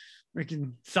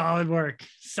freaking solid work.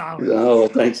 Solid. Oh,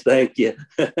 thanks. Thank you.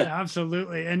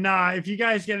 Absolutely. And if you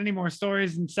guys get any more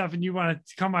stories and stuff and you want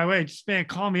to come my way, just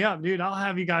call me up, dude. I'll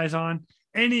have you guys on.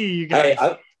 Any of you guys.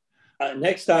 Hey,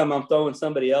 next time I'm throwing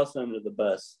somebody else under the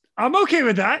bus. I'm okay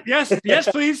with that. Yes,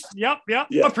 please. Yep. Yeah.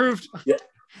 Approved. Yeah.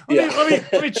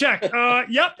 Let me check.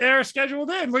 Yep, they're scheduled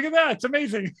in. Look at that. It's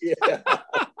amazing. Yeah.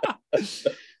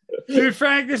 Dude,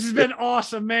 Frank, this has been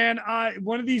awesome, man.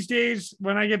 One of these days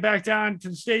when I get back down to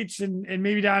the States and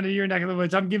maybe down to your neck of the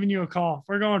woods, I'm giving you a call.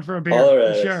 We're going for a beer. All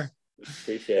right. For sure.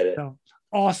 Appreciate it. So,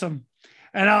 awesome.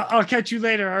 And I'll catch you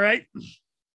later. All right.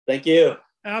 Thank you.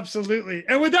 Absolutely.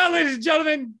 And with that, ladies and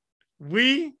gentlemen,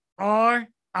 we are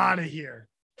out of here.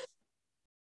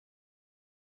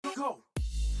 Go.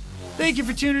 Thank you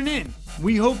for tuning in.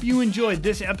 We hope you enjoyed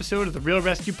this episode of the Real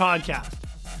Rescue Podcast.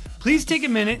 Please take a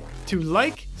minute to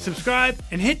like, subscribe,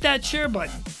 and hit that share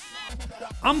button.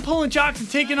 I'm pulling chocks and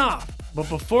taking off. But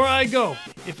before I go,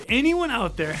 if anyone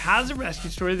out there has a rescue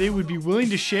story they would be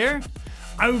willing to share,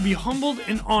 I would be humbled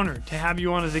and honored to have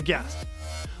you on as a guest.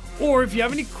 Or if you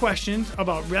have any questions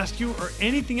about rescue or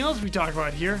anything else we talk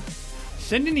about here,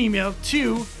 send an email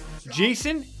to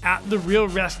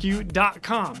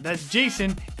jason@therealrescue.com. That's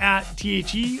Jason at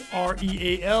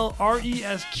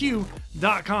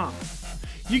TheRealresq.com.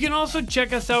 You can also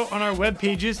check us out on our web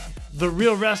pages,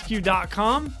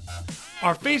 therealrescue.com,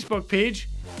 our Facebook page,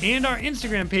 and our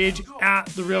Instagram page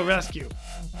 @TheRealRescue.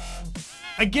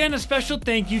 Again, a special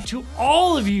thank you to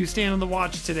all of you staying on the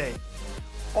watch today.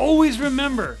 Always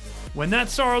remember, when that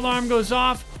SAR alarm goes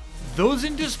off, those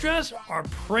in distress are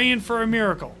praying for a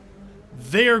miracle.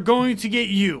 They are going to get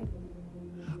you.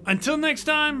 Until next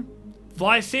time,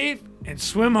 fly safe and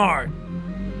swim hard.